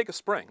mean, if you take a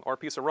spring or a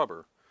piece of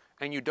rubber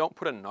and you don't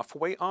put enough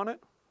weight on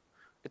it,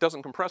 it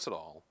doesn't compress at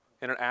all,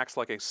 and it acts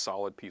like a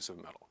solid piece of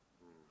metal.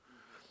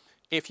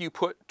 If you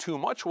put too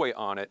much weight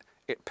on it,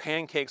 it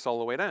pancakes all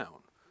the way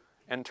down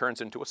and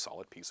turns into a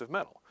solid piece of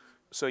metal.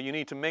 So you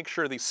need to make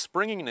sure the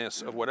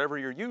springiness of whatever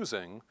you're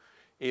using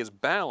is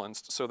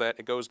balanced so that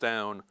it goes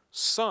down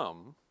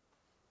some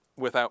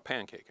without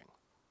pancaking.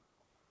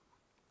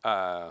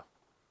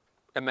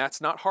 And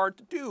that's not hard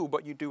to do,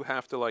 but you do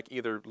have to like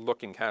either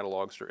look in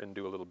catalogs and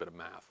do a little bit of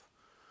math.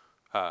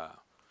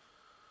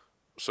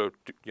 So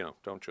you know,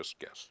 don't just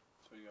guess.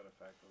 So you got to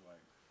factor like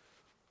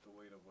the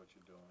weight of what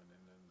you're doing, and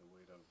then the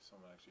weight of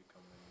someone actually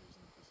coming and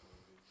using the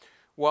facility.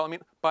 Well, I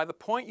mean, by the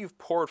point you've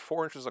poured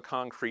 4 inches of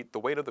concrete, the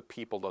weight of the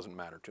people doesn't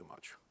matter too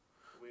much.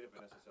 The weight of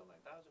an SSL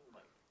 9000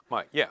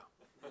 might. Yeah.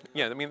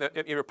 Yeah, I mean,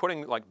 if you're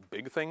putting like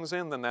big things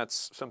in, then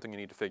that's something you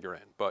need to figure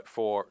in. But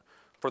for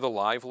the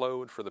live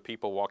load, for the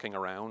people walking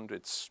around,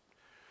 it's,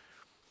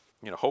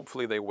 you know,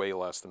 hopefully they weigh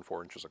less than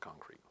 4 inches of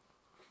concrete.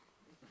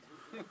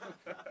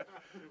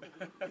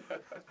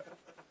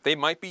 They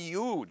might be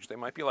huge. They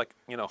might be like,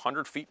 you know,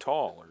 100 feet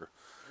tall. Or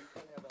We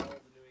can't have all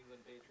the New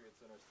England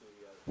Patriots in our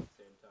studio at the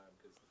same time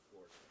because the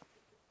floor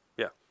can't.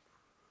 yeah.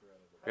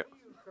 How do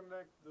you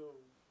connect the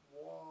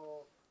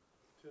wall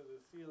to the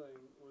ceiling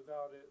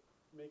without it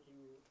making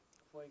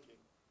flanking?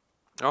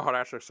 Oh,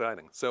 that's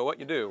exciting. So what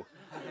you do,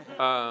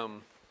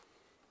 gonna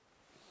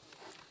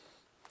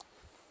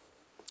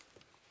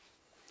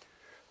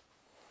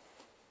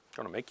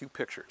make you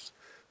pictures.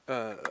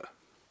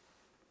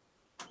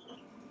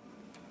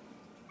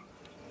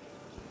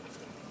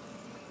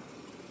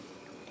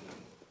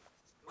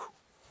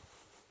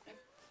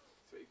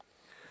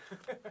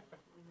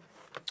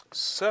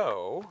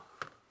 So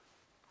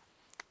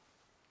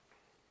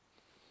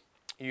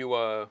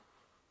you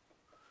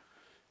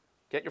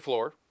get your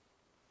floor,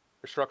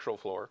 your structural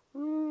floor,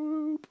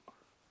 and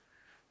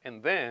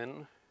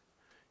then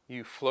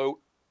you float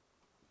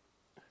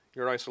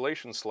your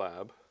isolation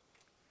slab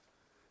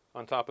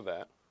on top of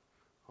that,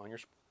 on your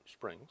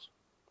springs.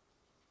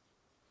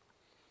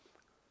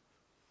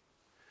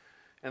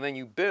 And then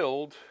you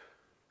build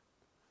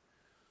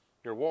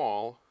your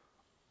wall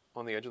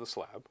on the edge of the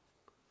slab.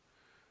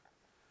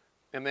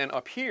 And then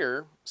up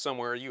here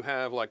somewhere you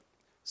have, like,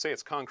 say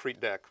it's concrete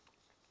deck,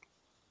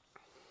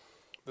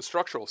 the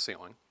structural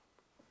ceiling.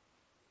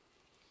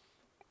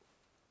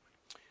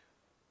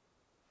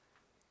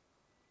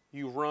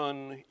 You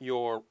run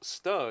your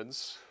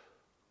studs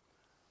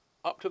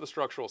up to the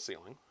structural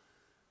ceiling,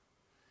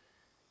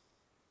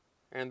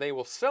 and they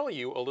will sell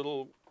you a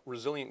little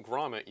resilient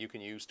grommet you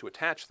can use to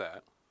attach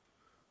that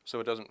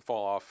so it doesn't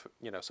fall off,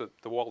 you know, so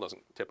the wall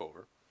doesn't tip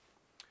over.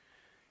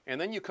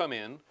 And then you come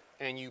in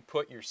and you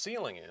put your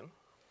ceiling in.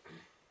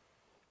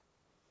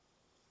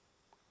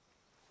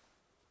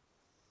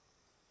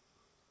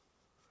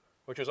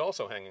 Which is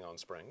also hanging on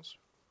springs.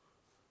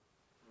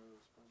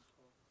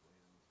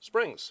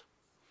 Springs.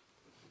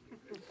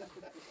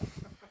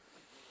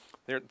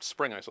 They're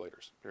spring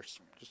isolators. They're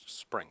just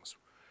springs.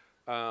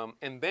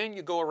 And then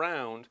you go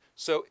around.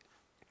 So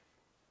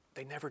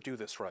they never do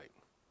this right.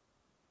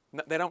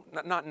 They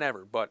don't, not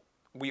never, but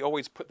we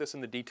always put this in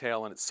the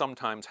detail, and it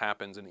sometimes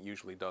happens, and it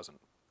usually doesn't.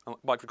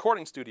 Like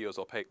recording studios,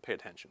 they'll pay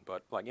attention,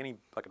 but like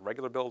a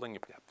regular building,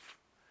 yeah.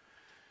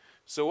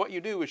 So what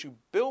you do is you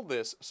build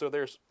this so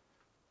there's,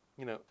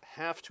 you know,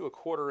 1/2 to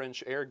 1/4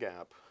 inch air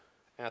gap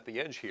at the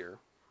edge here,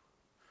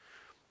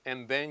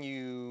 and then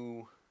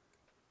you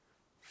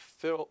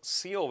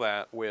seal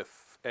that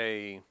with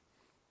a,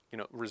 you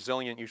know,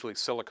 resilient, usually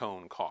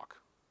silicone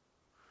caulk.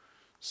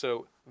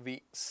 So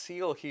the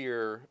seal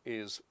here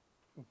is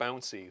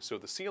bouncy, so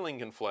the ceiling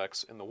can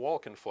flex and the wall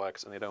can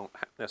flex, and they don't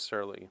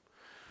necessarily.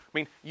 I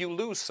mean, you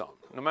lose some,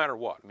 no matter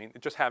what. I mean,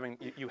 just having,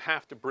 you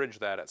have to bridge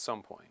that at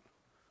some point.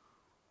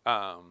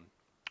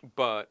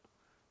 But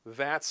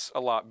that's a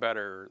lot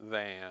better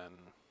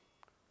than,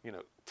 you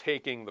know,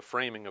 taking the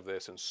framing of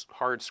this and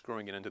hard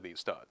screwing it into these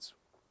studs.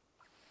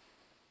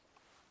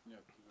 Yeah,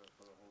 do that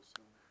for the whole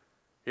ceiling.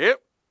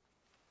 Yep.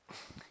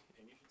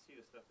 And you should see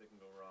the stuff that can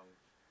go wrong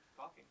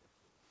caulking.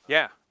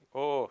 Yeah.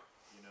 Oh.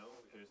 You know,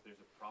 there's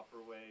a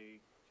proper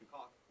way to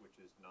caulk, which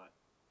is not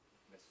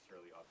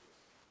necessarily obvious.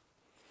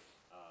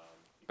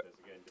 Because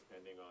again,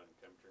 depending on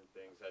temperature and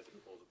things, as it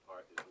pulls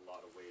apart, there's a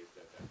lot of ways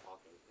that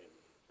caulking can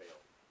fail.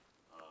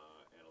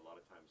 And a lot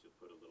of times you'll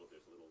put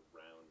there's a little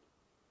round,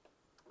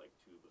 like,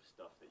 tube of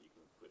stuff that you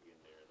can put in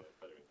there that's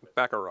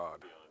back a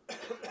rod.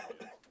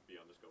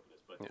 Beyond the scope of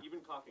this. But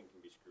even caulking can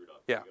be screwed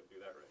up. Yeah. You gotta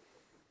do that right.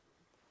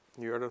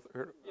 You heard of?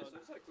 Yeah, so I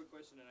just had a quick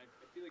question, and I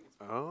feel like it's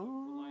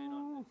reliant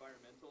on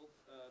environmental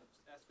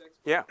aspects.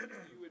 But Yeah.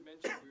 You had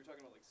mentioned, we were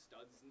talking about like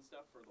studs and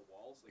stuff for the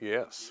walls. Like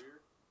Yes. The interior.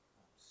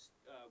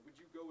 Would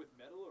you go with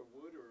metal or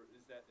wood, or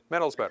is that?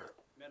 Metal's better.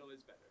 Metal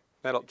is better.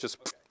 Metal, just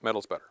Okay.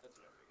 metal's better. That's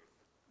what I figured.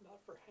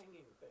 Not for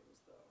hanging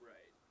things, though.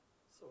 Right.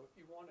 So if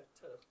you want it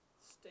to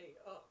stay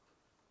up,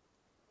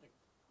 like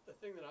the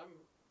thing that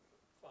I'm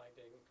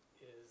finding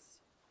is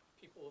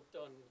people have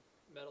done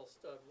metal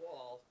stud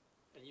wall,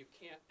 and you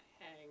can't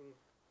hang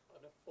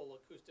a full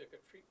acoustic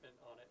treatment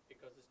on it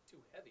because it's too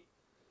heavy.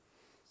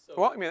 So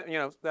well, I mean, you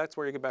know, that's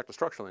where you get back to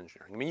structural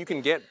engineering. I mean, you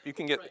can get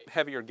Right.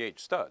 heavier gauge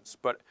studs,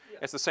 but Yeah.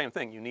 it's the same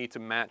thing. You need to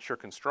match your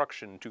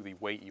construction to the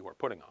weight you are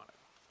putting on it.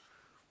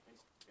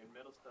 And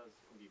metal studs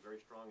can be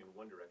very strong in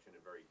one direction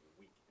and very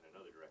weak in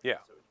another direction.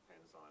 Yeah. So it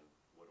depends on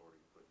what order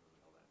you put in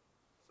and all that.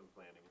 Some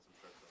planning and some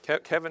structural.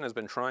 Kevin has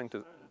been trying to.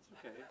 That's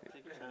okay.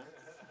 Take your time.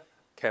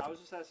 Kevin. I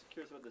was just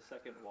curious what the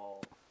second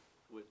wall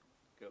would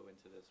go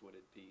into this. Would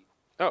it be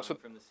Oh, so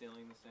from the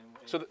ceiling the same way?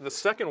 So the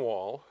second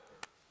wall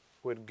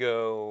would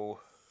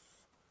go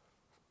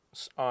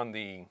on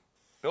the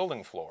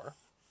building floor,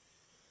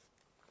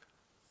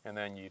 and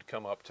then you'd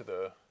come up to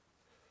the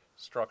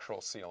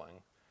structural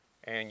ceiling,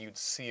 and you'd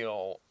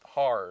seal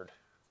hard,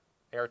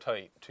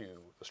 airtight to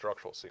the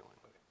structural ceiling.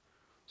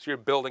 So you're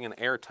building an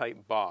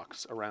airtight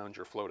box around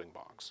your floating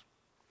box.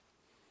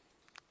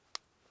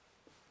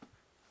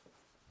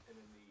 And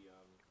in the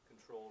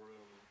control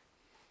room,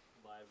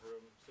 live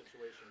room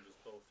situation,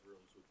 just both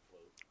rooms would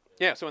float.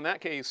 Yeah, so in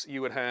that case,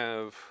 you would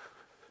have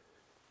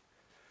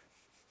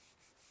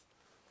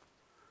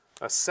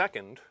a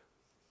second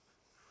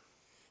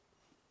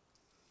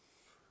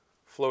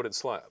floated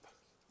slab.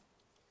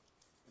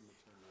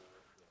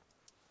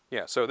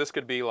 Yeah, so this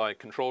could be like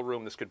control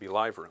room, this could be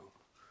live room.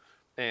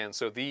 And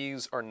so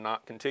these are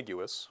not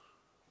contiguous,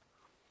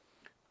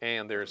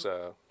 and there's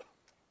a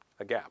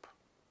gap.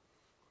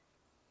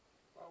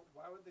 Well,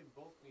 why would they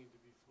both need to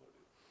be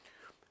floated?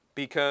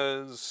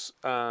 Because,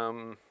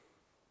 well,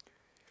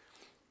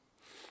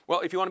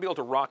 if you want to be able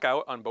to rock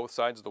out on both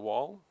sides of the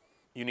wall,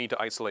 you need to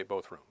isolate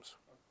both rooms.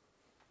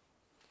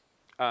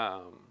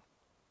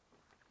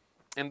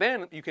 And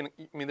then you can,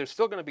 I mean, there's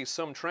still going to be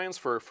some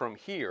transfer from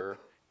here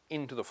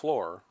into the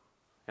floor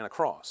and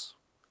across.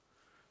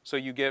 So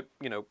you get,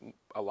 you know,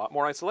 a lot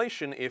more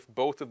isolation if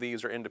both of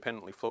these are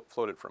independently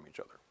floated from each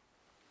other.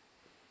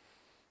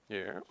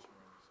 Yeah.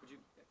 Would you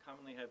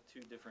commonly have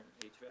two different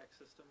HVAC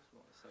systems, a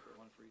separate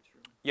one for each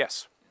room?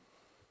 Yes.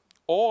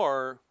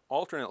 Or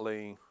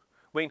alternately,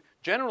 I mean,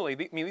 generally,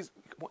 the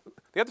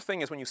other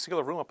thing is when you seal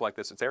a room up like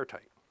this, it's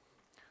airtight.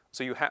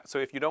 So so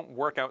if you don't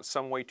work out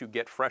some way to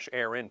get fresh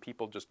air in,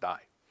 people just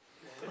die.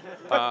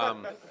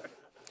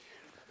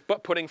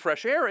 But putting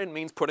fresh air in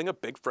means putting a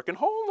big frickin'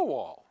 hole in the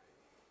wall.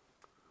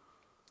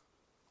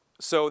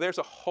 So there's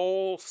a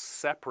whole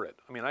separate,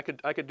 I mean, I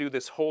could do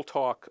this whole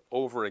talk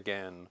over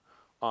again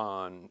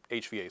on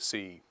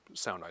HVAC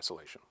sound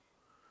isolation.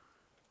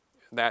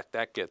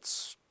 That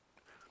gets,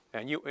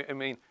 and you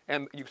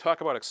talk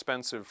about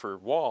expensive for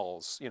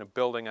walls, you know,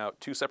 building out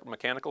two separate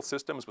mechanical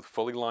systems with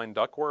fully lined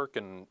ductwork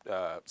and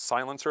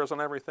silencers and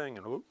everything,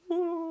 and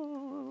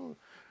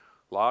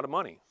a lot of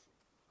money.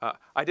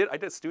 I did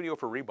a studio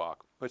for Reebok,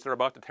 which they're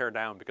about to tear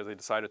down because they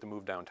decided to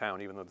move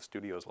downtown, even though the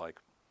studio is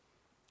like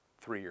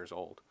 3 years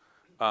old.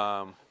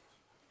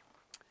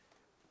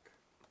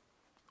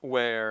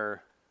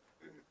 Where,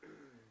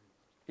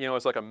 you know,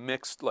 it's like a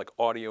mixed like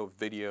audio,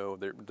 video.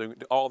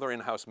 All their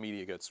in-house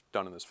media gets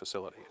done in this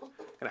facility,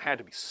 and it had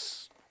to be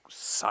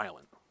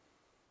silent,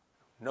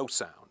 no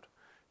sound.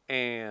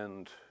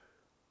 And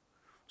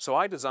so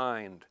I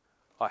designed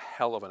a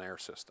hell of an air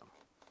system,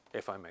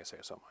 if I may say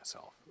so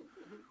myself.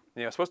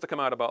 You know, it's supposed to come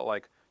out about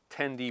like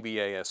 10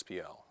 dBA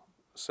SPL,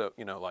 so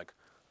you know, like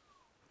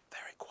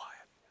very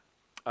quiet.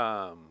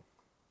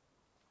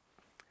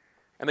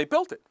 And they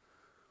built it,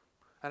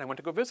 and I went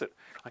to go visit,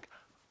 like,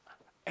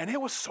 and it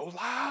was so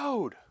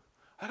loud.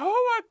 Like,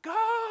 oh my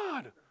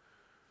God,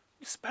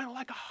 you spent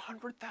like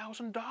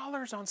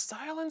 $100,000 on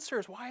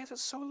silencers. Why is it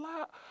so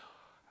loud?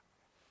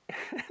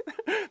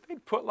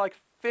 They'd put like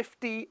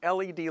 50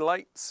 LED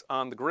lights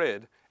on the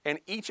grid, and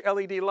each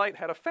LED light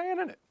had a fan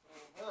in it.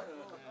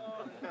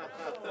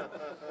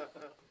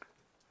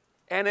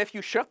 And if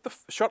you shut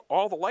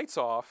all the lights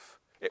off,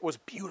 it was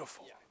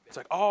beautiful. It's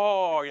like,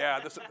 oh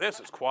yeah, this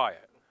is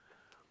quiet.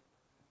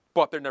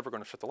 But they're never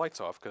going to shut the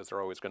lights off because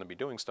they're always going to be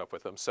doing stuff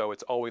with them. So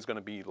it's always going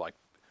to be like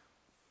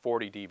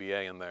 40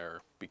 dBA in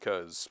there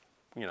because,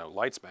 you know,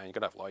 lights, man, you got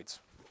to have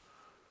lights.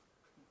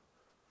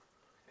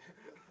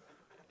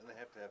 And they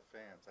have to have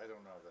fans. I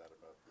don't know that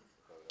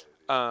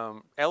about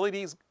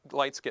LEDs. LEDs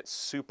lights get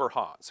super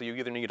hot. So you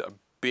either need a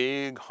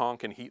big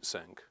honking heat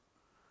sink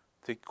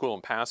to cool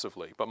them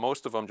passively, but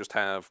most of them just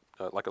have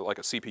like a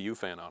CPU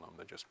fan on them.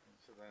 They just.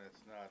 So then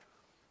it's not.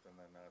 Then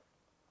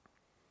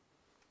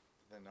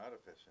they're not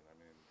efficient. I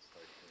mean, it's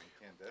like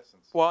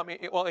incandescence. Well, I mean,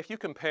 if you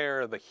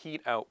compare the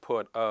heat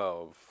output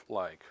of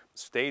like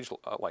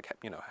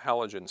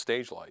halogen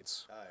stage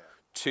lights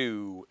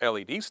to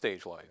LED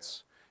stage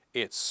lights,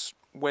 it's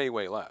way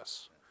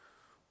less.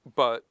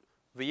 But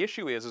the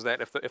issue is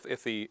that if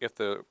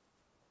the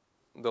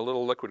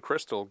little liquid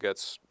crystal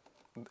gets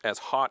as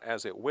hot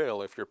as it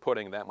will, if you're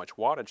putting that much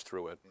wattage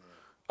through it,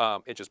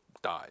 it just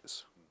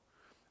dies.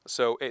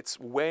 So it's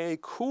way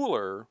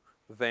cooler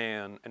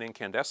than an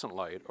incandescent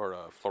light or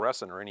a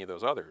fluorescent or any of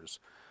those others,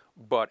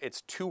 but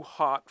it's too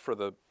hot for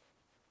the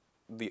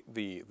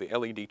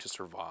LED to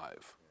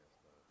survive.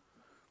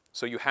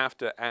 So you have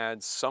to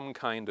add some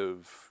kind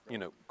of, you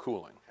know,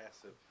 cooling.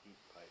 Passive heat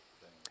pipe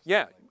thing.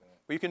 Yeah, Like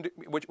that. you can do,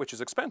 which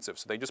is expensive.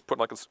 So they just put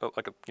like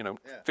a you know,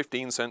 Yeah.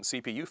 15-cent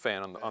CPU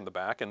fan on the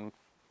back, and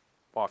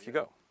off you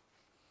go.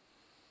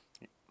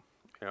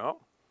 Yeah.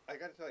 I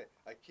got to tell you,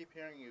 I keep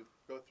hearing you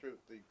go through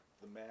the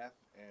math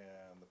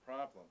and the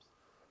problems,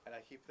 and I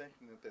keep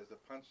thinking that there's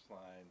a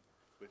punchline,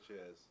 which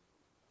is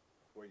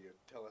where you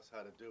tell us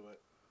how to do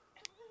it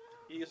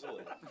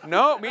easily.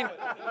 No, I mean,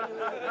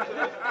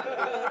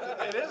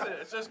 It isn't.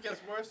 It just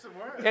gets worse and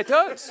worse. it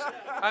does.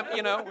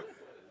 You know,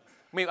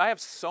 I mean, I have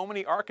so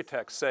many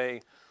architects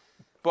say,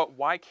 but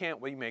why can't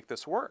we make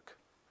this work?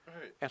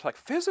 Right. And it's like,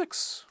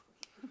 physics.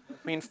 I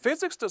mean,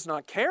 physics does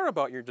not care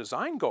about your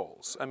design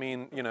goals. I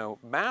mean, you know,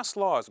 mass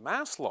law is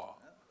mass law.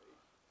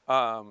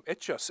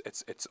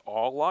 It's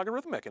all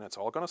logarithmic, and it's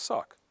all going to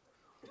suck.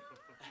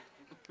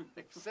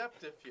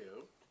 Except if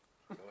you...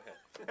 Go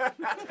ahead.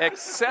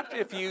 Except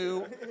if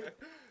you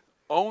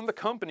own the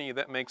company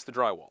that makes the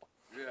drywall.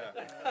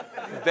 Yeah.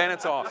 Then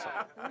it's awesome.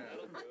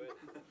 That'll do it.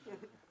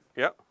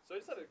 Yep. So I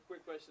just had a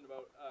quick question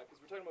about, because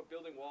we're talking about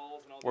building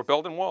walls and all We're this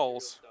building material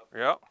walls. stuff.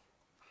 Yep.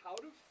 How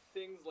do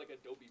things like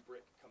Adobe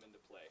Brick come into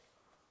play?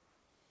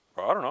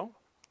 Well, I don't know.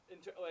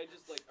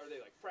 Are they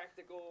like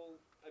practical?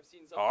 I've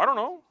seen some. Oh, I don't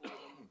know. employ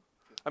them.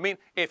 I mean,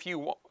 if you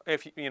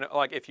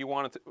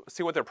wanted to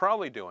see what they're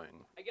probably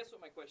doing. I guess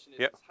what my question is,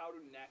 Yep. is how do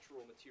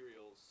natural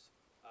materials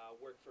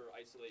work for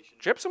isolation?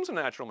 Gypsum's a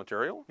natural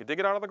material. You dig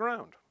it out of the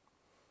ground.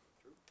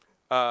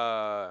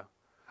 I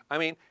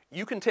mean,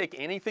 you can take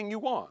anything you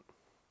want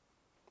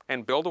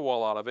and build a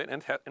wall out of it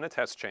in a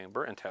test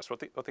chamber and test what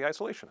the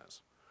isolation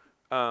is.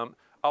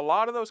 A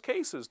lot of those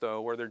cases,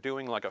 though, where they're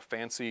doing like a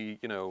fancy,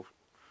 you know,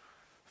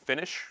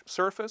 finish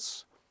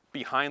surface,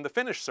 behind the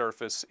finished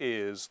surface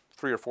is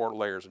 3 or 4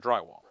 layers of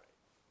drywall.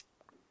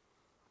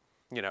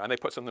 You know, and they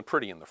put something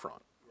pretty in the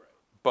front. Right.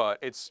 But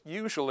it's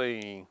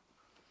usually,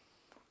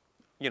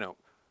 you know,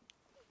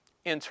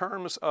 in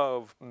terms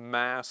of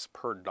mass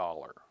per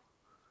dollar,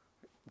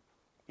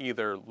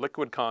 either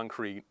liquid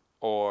concrete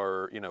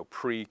or, you know,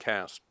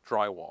 precast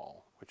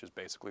drywall, which is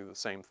basically the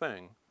same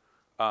thing,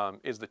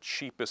 is the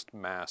cheapest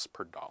mass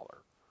per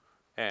dollar.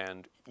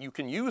 And you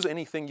can use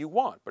anything you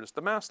want, but it's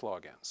the mass law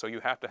again. So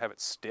you have to have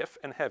it stiff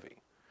and heavy.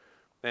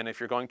 And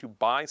if you're going to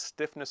buy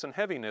stiffness and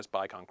heaviness,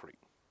 buy concrete.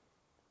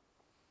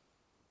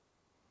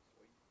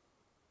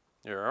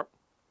 Yeah.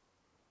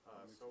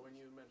 So when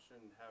you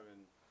mentioned having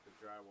the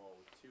drywall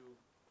with two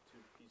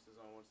pieces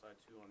on one side,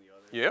 2 on the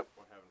other, Yep.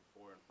 or having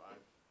 4 and 5,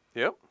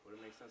 Yep. would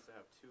it make sense to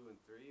have 2 and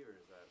 3, or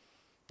is that?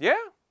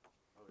 Yeah.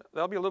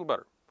 That'll be a little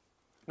better.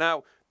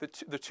 Now, the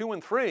 2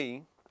 and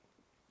 3,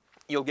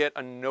 you'll get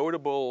a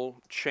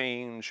notable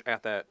change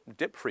at that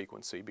dip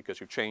frequency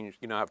because you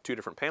now have 2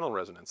 different panel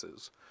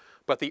resonances.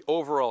 But the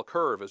overall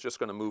curve is just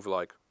going to move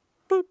like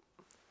boop.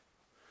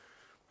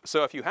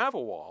 So if you have a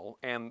wall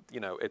and, you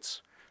know,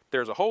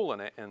 there's a hole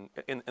in it and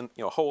you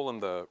know, a hole in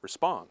the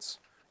response,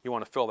 you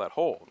want to fill that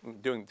hole.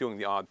 Doing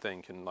the odd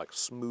thing can like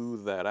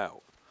smooth that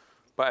out.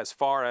 But as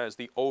far as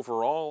the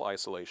overall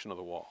isolation of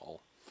the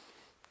wall,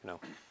 you know,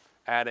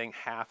 adding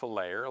half a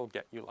layer will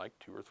get you like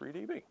 2 or 3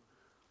 dB.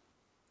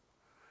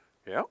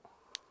 Yeah.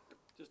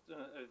 Just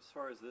as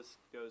far as this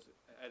goes,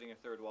 adding a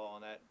third wall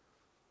on that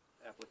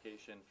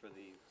application for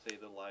say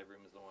the live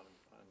room is the one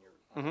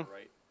on your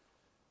right.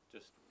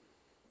 Just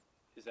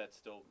is that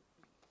still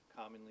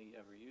commonly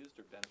ever used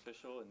or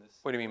beneficial in this?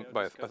 What do you mean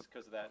by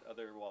because that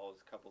other wall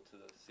is coupled to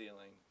the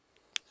ceiling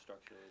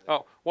structurally?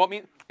 Oh, well, I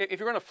mean, if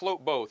you're going to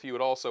float both, you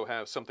would also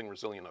have something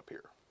resilient up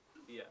here.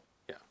 Yeah.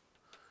 Yeah.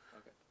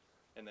 Okay.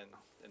 And then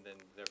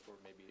therefore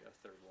maybe a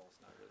third wall is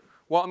not really.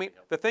 Well, I mean,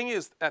 the thing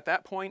is, at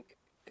that point,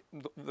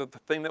 the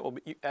thing that will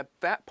be at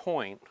that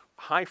point,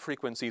 high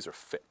frequencies are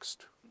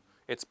fixed.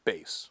 It's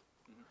bass.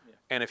 Yeah.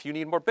 And if you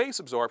need more bass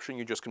absorption,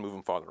 you just can move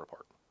them farther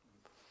apart.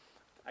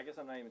 I guess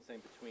I'm not even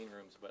saying between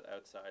rooms, but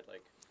outside,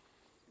 like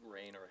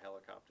rain or a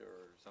helicopter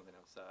or something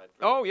outside.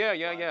 Oh yeah.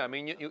 I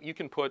mean, you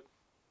can put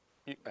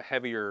a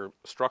heavier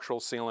structural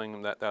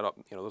ceiling that up.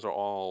 You know, those are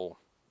all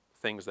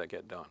things that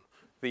get done.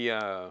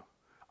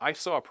 I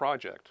saw a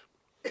project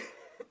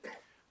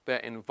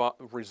that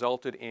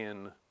resulted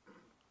in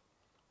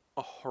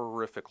a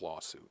horrific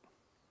lawsuit.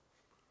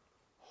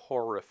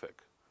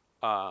 Horrific.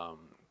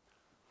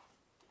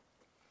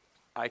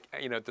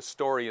 You know, the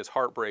story is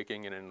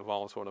heartbreaking and it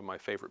involves one of my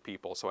favorite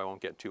people, so I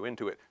won't get too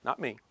into it. Not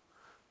me.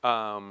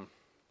 But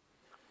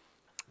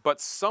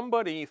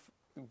somebody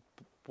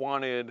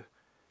wanted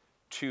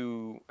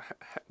to.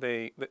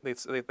 They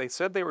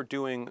said they were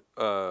doing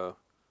an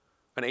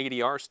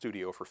ADR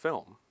studio for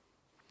film,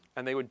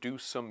 and they would do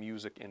some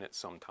music in it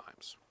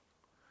sometimes.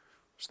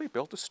 So they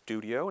built a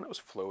studio and it was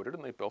floated,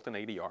 and they built an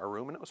ADR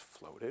room and it was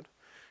floated,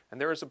 and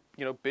there was a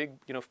big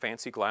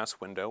fancy glass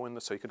window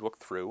so you could look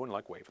through and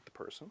like wave at the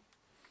person.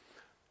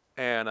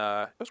 And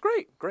it was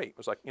great. It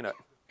was like,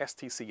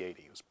 STC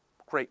 80. It was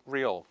great,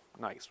 real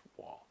nice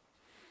wall.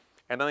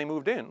 And then they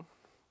moved in,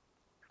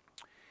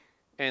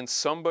 and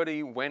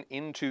somebody went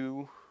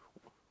into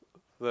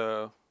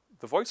the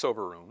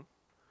voiceover room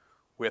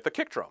with a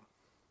kick drum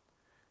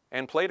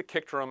and played a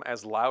kick drum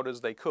as loud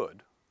as they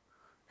could,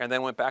 and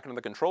then went back into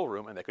the control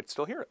room and they could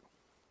still hear it.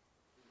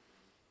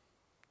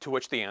 To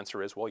which the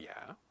answer is, well,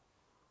 yeah.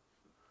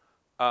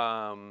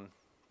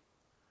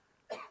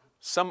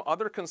 Some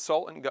other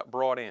consultant got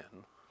brought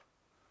in,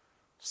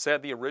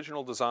 said the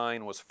original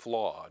design was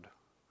flawed,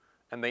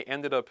 and they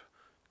ended up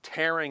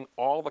tearing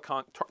all the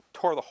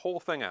tore the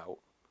whole thing out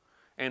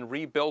and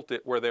rebuilt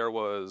it where there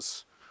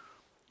was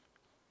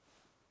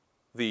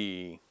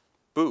the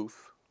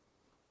booth,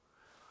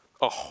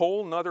 a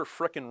whole nother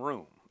frickin'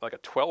 room, like a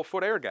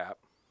 12-foot air gap,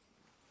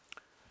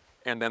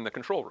 and then the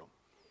control room.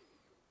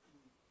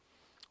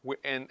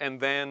 And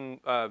then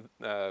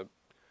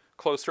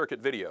closed circuit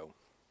video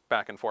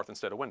back and forth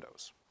instead of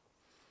windows,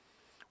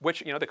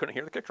 which, you know, they couldn't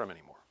hear the kick drum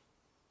anymore.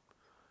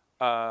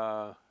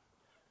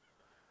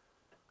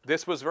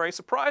 This was very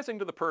surprising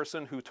to the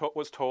person who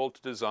was told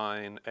to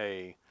design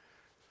a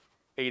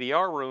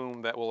ADR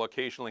room that will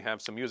occasionally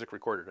have some music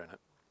recorded in it.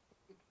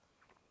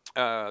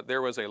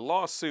 There was a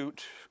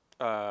lawsuit.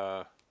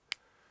 The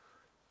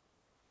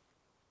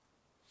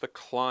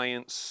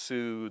client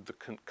sued, the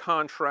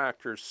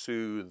contractor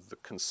sued, the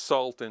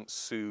consultant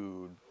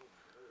sued,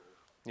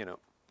 you know,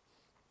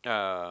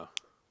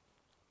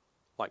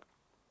 like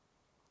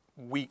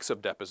weeks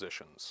of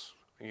depositions,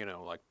 you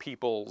know, like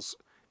people's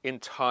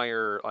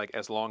entire, like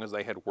as long as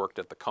they had worked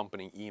at the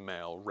company,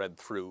 email read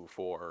through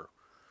for,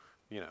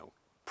 you know,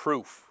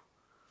 proof.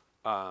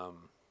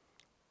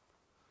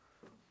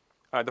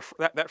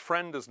 That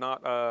friend does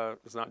not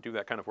do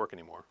that kind of work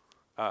anymore.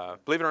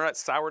 Believe it or not,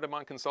 soured him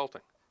on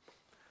consulting.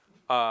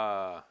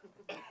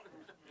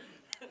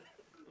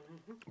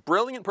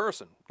 Brilliant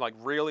person, like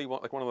really,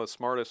 like one of the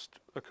smartest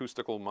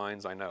acoustical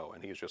minds I know,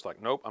 and he's just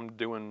like, nope, I'm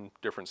doing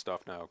different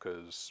stuff now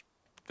because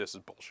this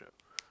is bullshit.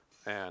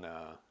 And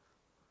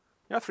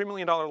yeah, $3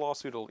 million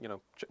lawsuit will, you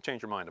know,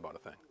 change your mind about a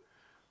thing.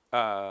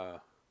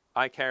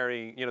 I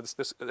carry, you know,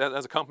 this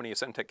as a company,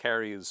 Ascentech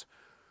carries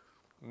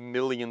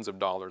millions of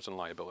dollars in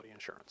liability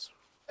insurance,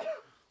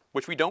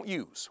 which we don't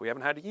use. We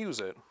haven't had to use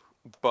it,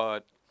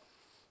 but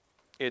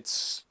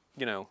it's,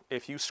 you know,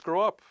 if you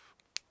screw up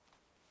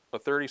a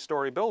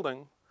 30-story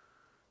building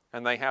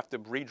and they have to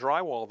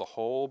re-drywall the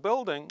whole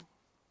building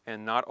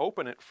and not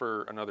open it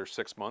for another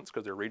 6 months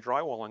because they're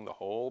re-drywalling the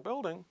whole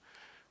building,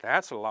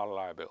 that's a lot of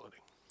liability.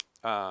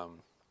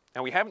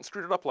 And we haven't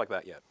screwed it up like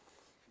that yet.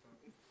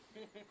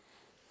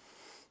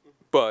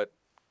 But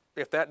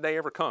if that day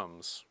ever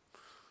comes,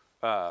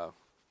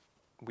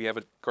 we have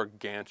a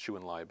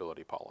gargantuan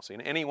liability policy.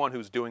 And anyone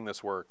who's doing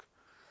this work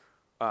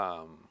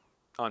on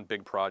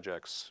big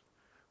projects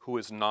who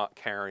is not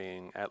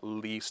carrying at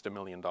least $1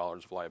 million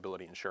of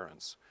liability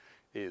insurance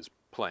is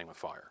playing with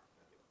fire.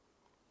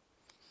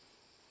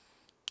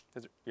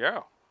 Yeah.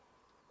 A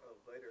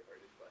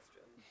lighter-hearted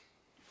question.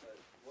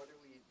 What are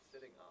we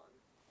sitting on?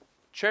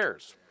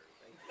 Chairs.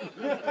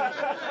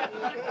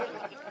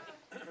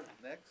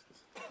 Next.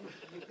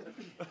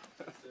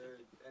 Is there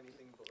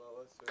anything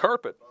below us? Or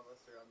Carpet. above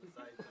us or on the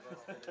sides of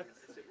us that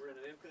is, We're in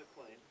an infinite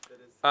plane. that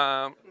is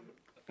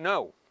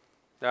No.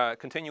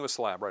 Continuous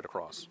slab right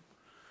across.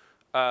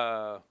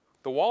 The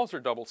walls are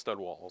double stud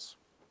walls.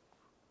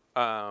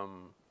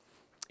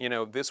 You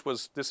know, this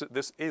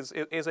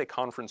is a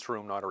conference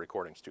room, not a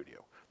recording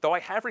studio. Though I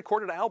have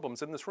recorded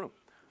albums in this room.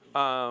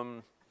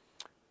 I've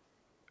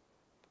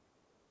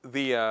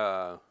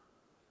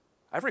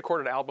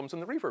recorded albums in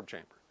the reverb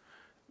chamber.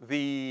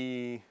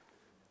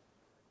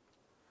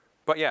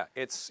 But yeah,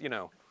 it's, you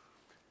know,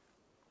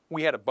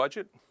 we had a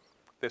budget.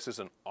 This is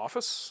an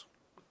office.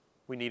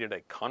 We needed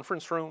a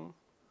conference room.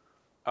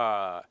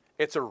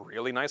 It's a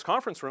really nice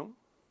conference room,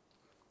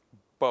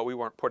 but we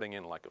weren't putting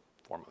in like a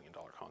 $4 million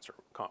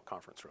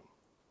conference room.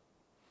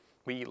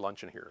 We eat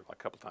lunch in here like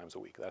a couple times a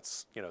week.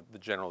 That's, you know, the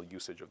general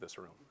usage of this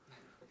room.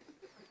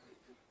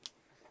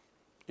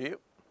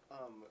 Yep.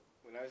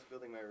 When I was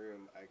building my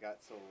room, I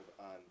got sold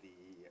on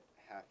the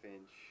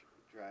 1/2-inch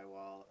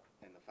drywall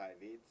and the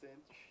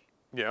 5/8-inch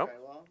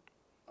drywall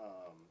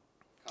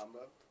combo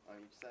on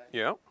each side.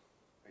 Yeah.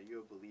 Are you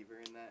a believer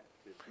in that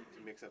to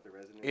mix up the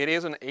resonance? It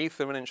is 1/8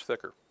 of an inch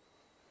thicker.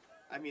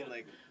 I mean,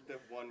 like the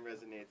one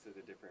resonates at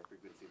a different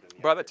frequency than the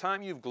other. By the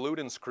time you've glued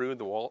and screwed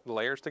the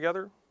layers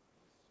together,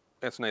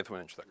 it's 1/8 of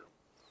an inch thicker.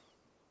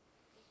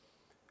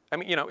 I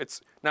mean, you know,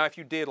 it's now if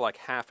you did like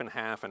 1/2 and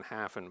 1/2 and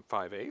 1/2 and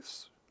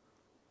 5/8,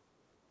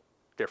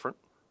 different.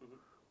 Mm-hmm.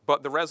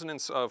 But the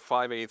resonance of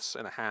 5/8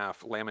 and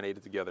 1/2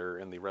 laminated together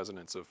and the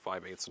resonance of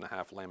 5/8 and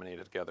 1/2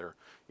 laminated together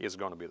is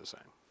going to be the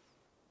same.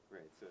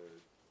 Right. So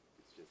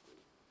it's just.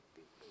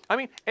 I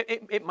mean,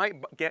 it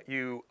might get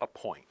you a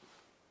point.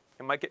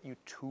 It might get you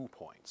 2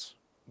 points,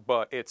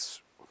 but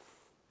it's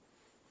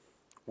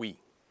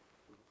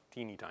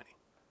teeny tiny.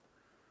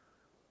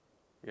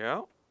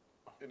 Yeah.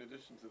 In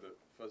addition to the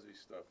fuzzy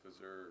stuff, is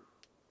there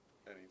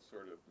any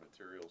sort of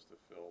materials to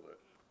fill that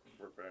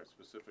work better,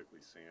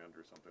 specifically sand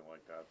or something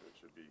like that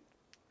should be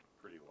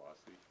pretty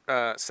lossy?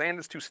 Sand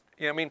is too.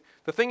 Yeah, I mean,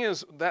 the thing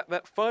is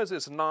that fuzz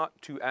is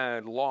not to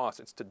add loss;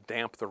 it's to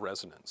damp the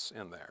resonance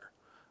in there.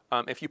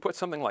 If you put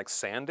something like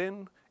sand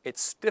in,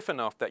 it's stiff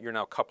enough that you're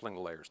now coupling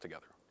the layers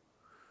together.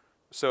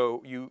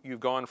 So you've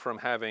gone from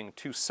having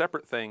two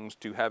separate things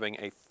to having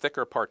a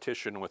thicker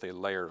partition with a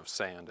layer of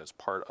sand as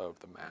part of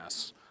the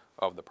mass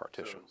of the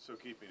partition. So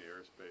keeping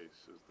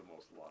airspace is the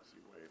most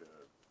lossy way to...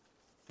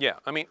 Yeah,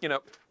 I mean,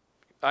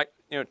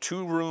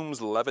 two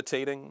rooms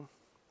levitating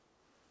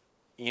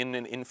in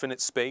an infinite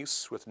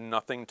space with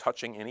nothing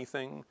touching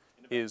anything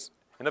is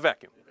in a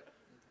vacuum.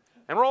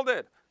 And we're all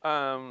dead.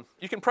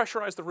 You can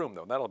pressurize the room,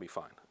 though. That'll be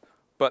fine.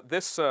 But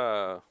this,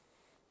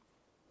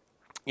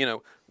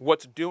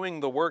 what's doing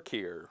the work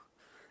here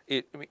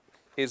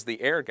is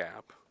the air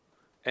gap,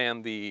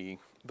 and the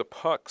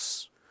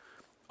pucks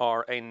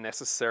are a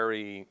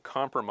necessary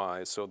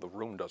compromise so the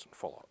room doesn't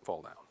fall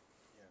down.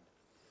 Yeah.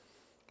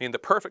 I mean, the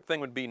perfect thing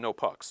would be no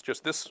pucks,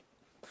 just this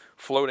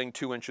floating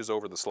 2 inches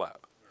over the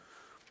slab.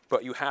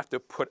 But you have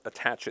to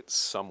attach it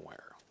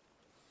somewhere.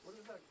 What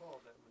is that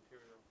called, that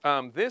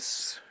material?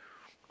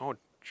 Oh,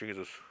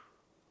 Jesus.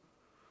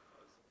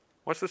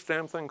 What's this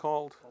damn thing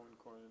called?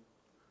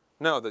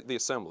 No, the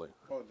assembly.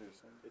 Oh, the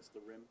assembly. It's the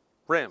rim.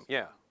 Rim,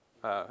 yeah.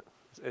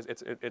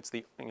 It's it's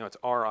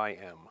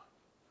RIM.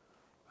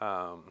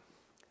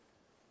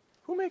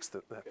 Who makes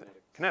that thing?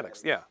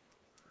 Kinetics, yeah.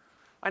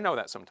 I know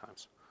that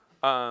sometimes.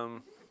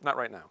 Not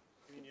right now.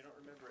 You mean you don't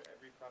remember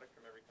every product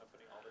from every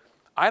company all the time?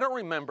 I don't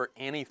remember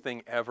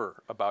anything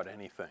ever about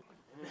anything.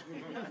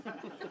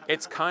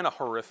 It's kind of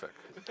horrific.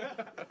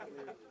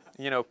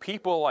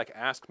 People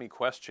ask me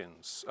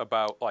questions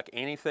about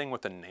anything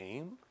with a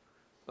name.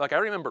 I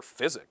remember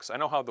physics. I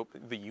know how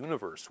the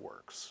universe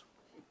works.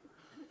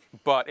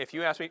 But if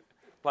you ask me,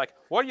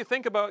 what do you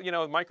think about,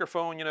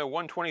 microphone,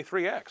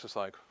 123X? It's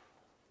like,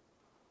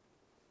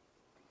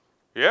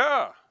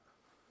 yeah,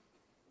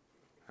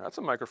 that's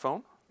a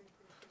microphone.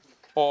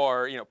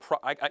 Or,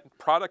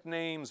 product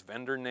names,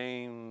 vendor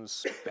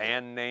names,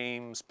 band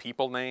names,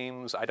 people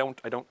names. I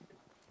don't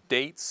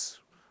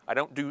dates. I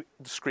don't do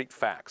discrete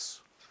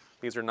facts.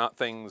 These are not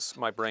things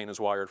my brain is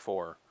wired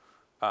for.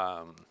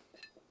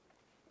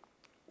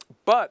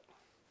 But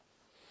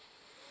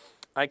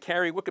I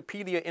carry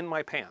Wikipedia in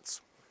my pants,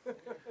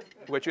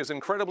 which is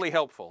incredibly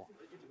helpful.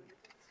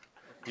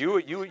 You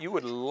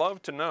would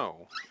love to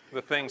know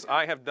the things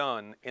I have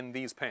done in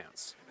these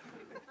pants.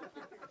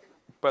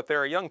 But there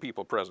are young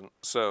people present,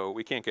 so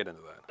we can't get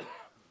into that.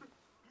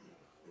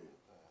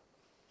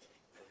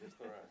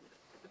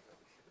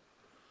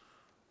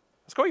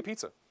 Let's go eat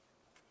pizza.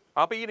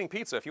 I'll be eating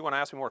pizza if you want to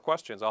ask me more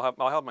questions. I'll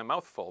have my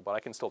mouth full, but I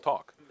can still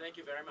talk. Thank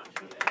you very much.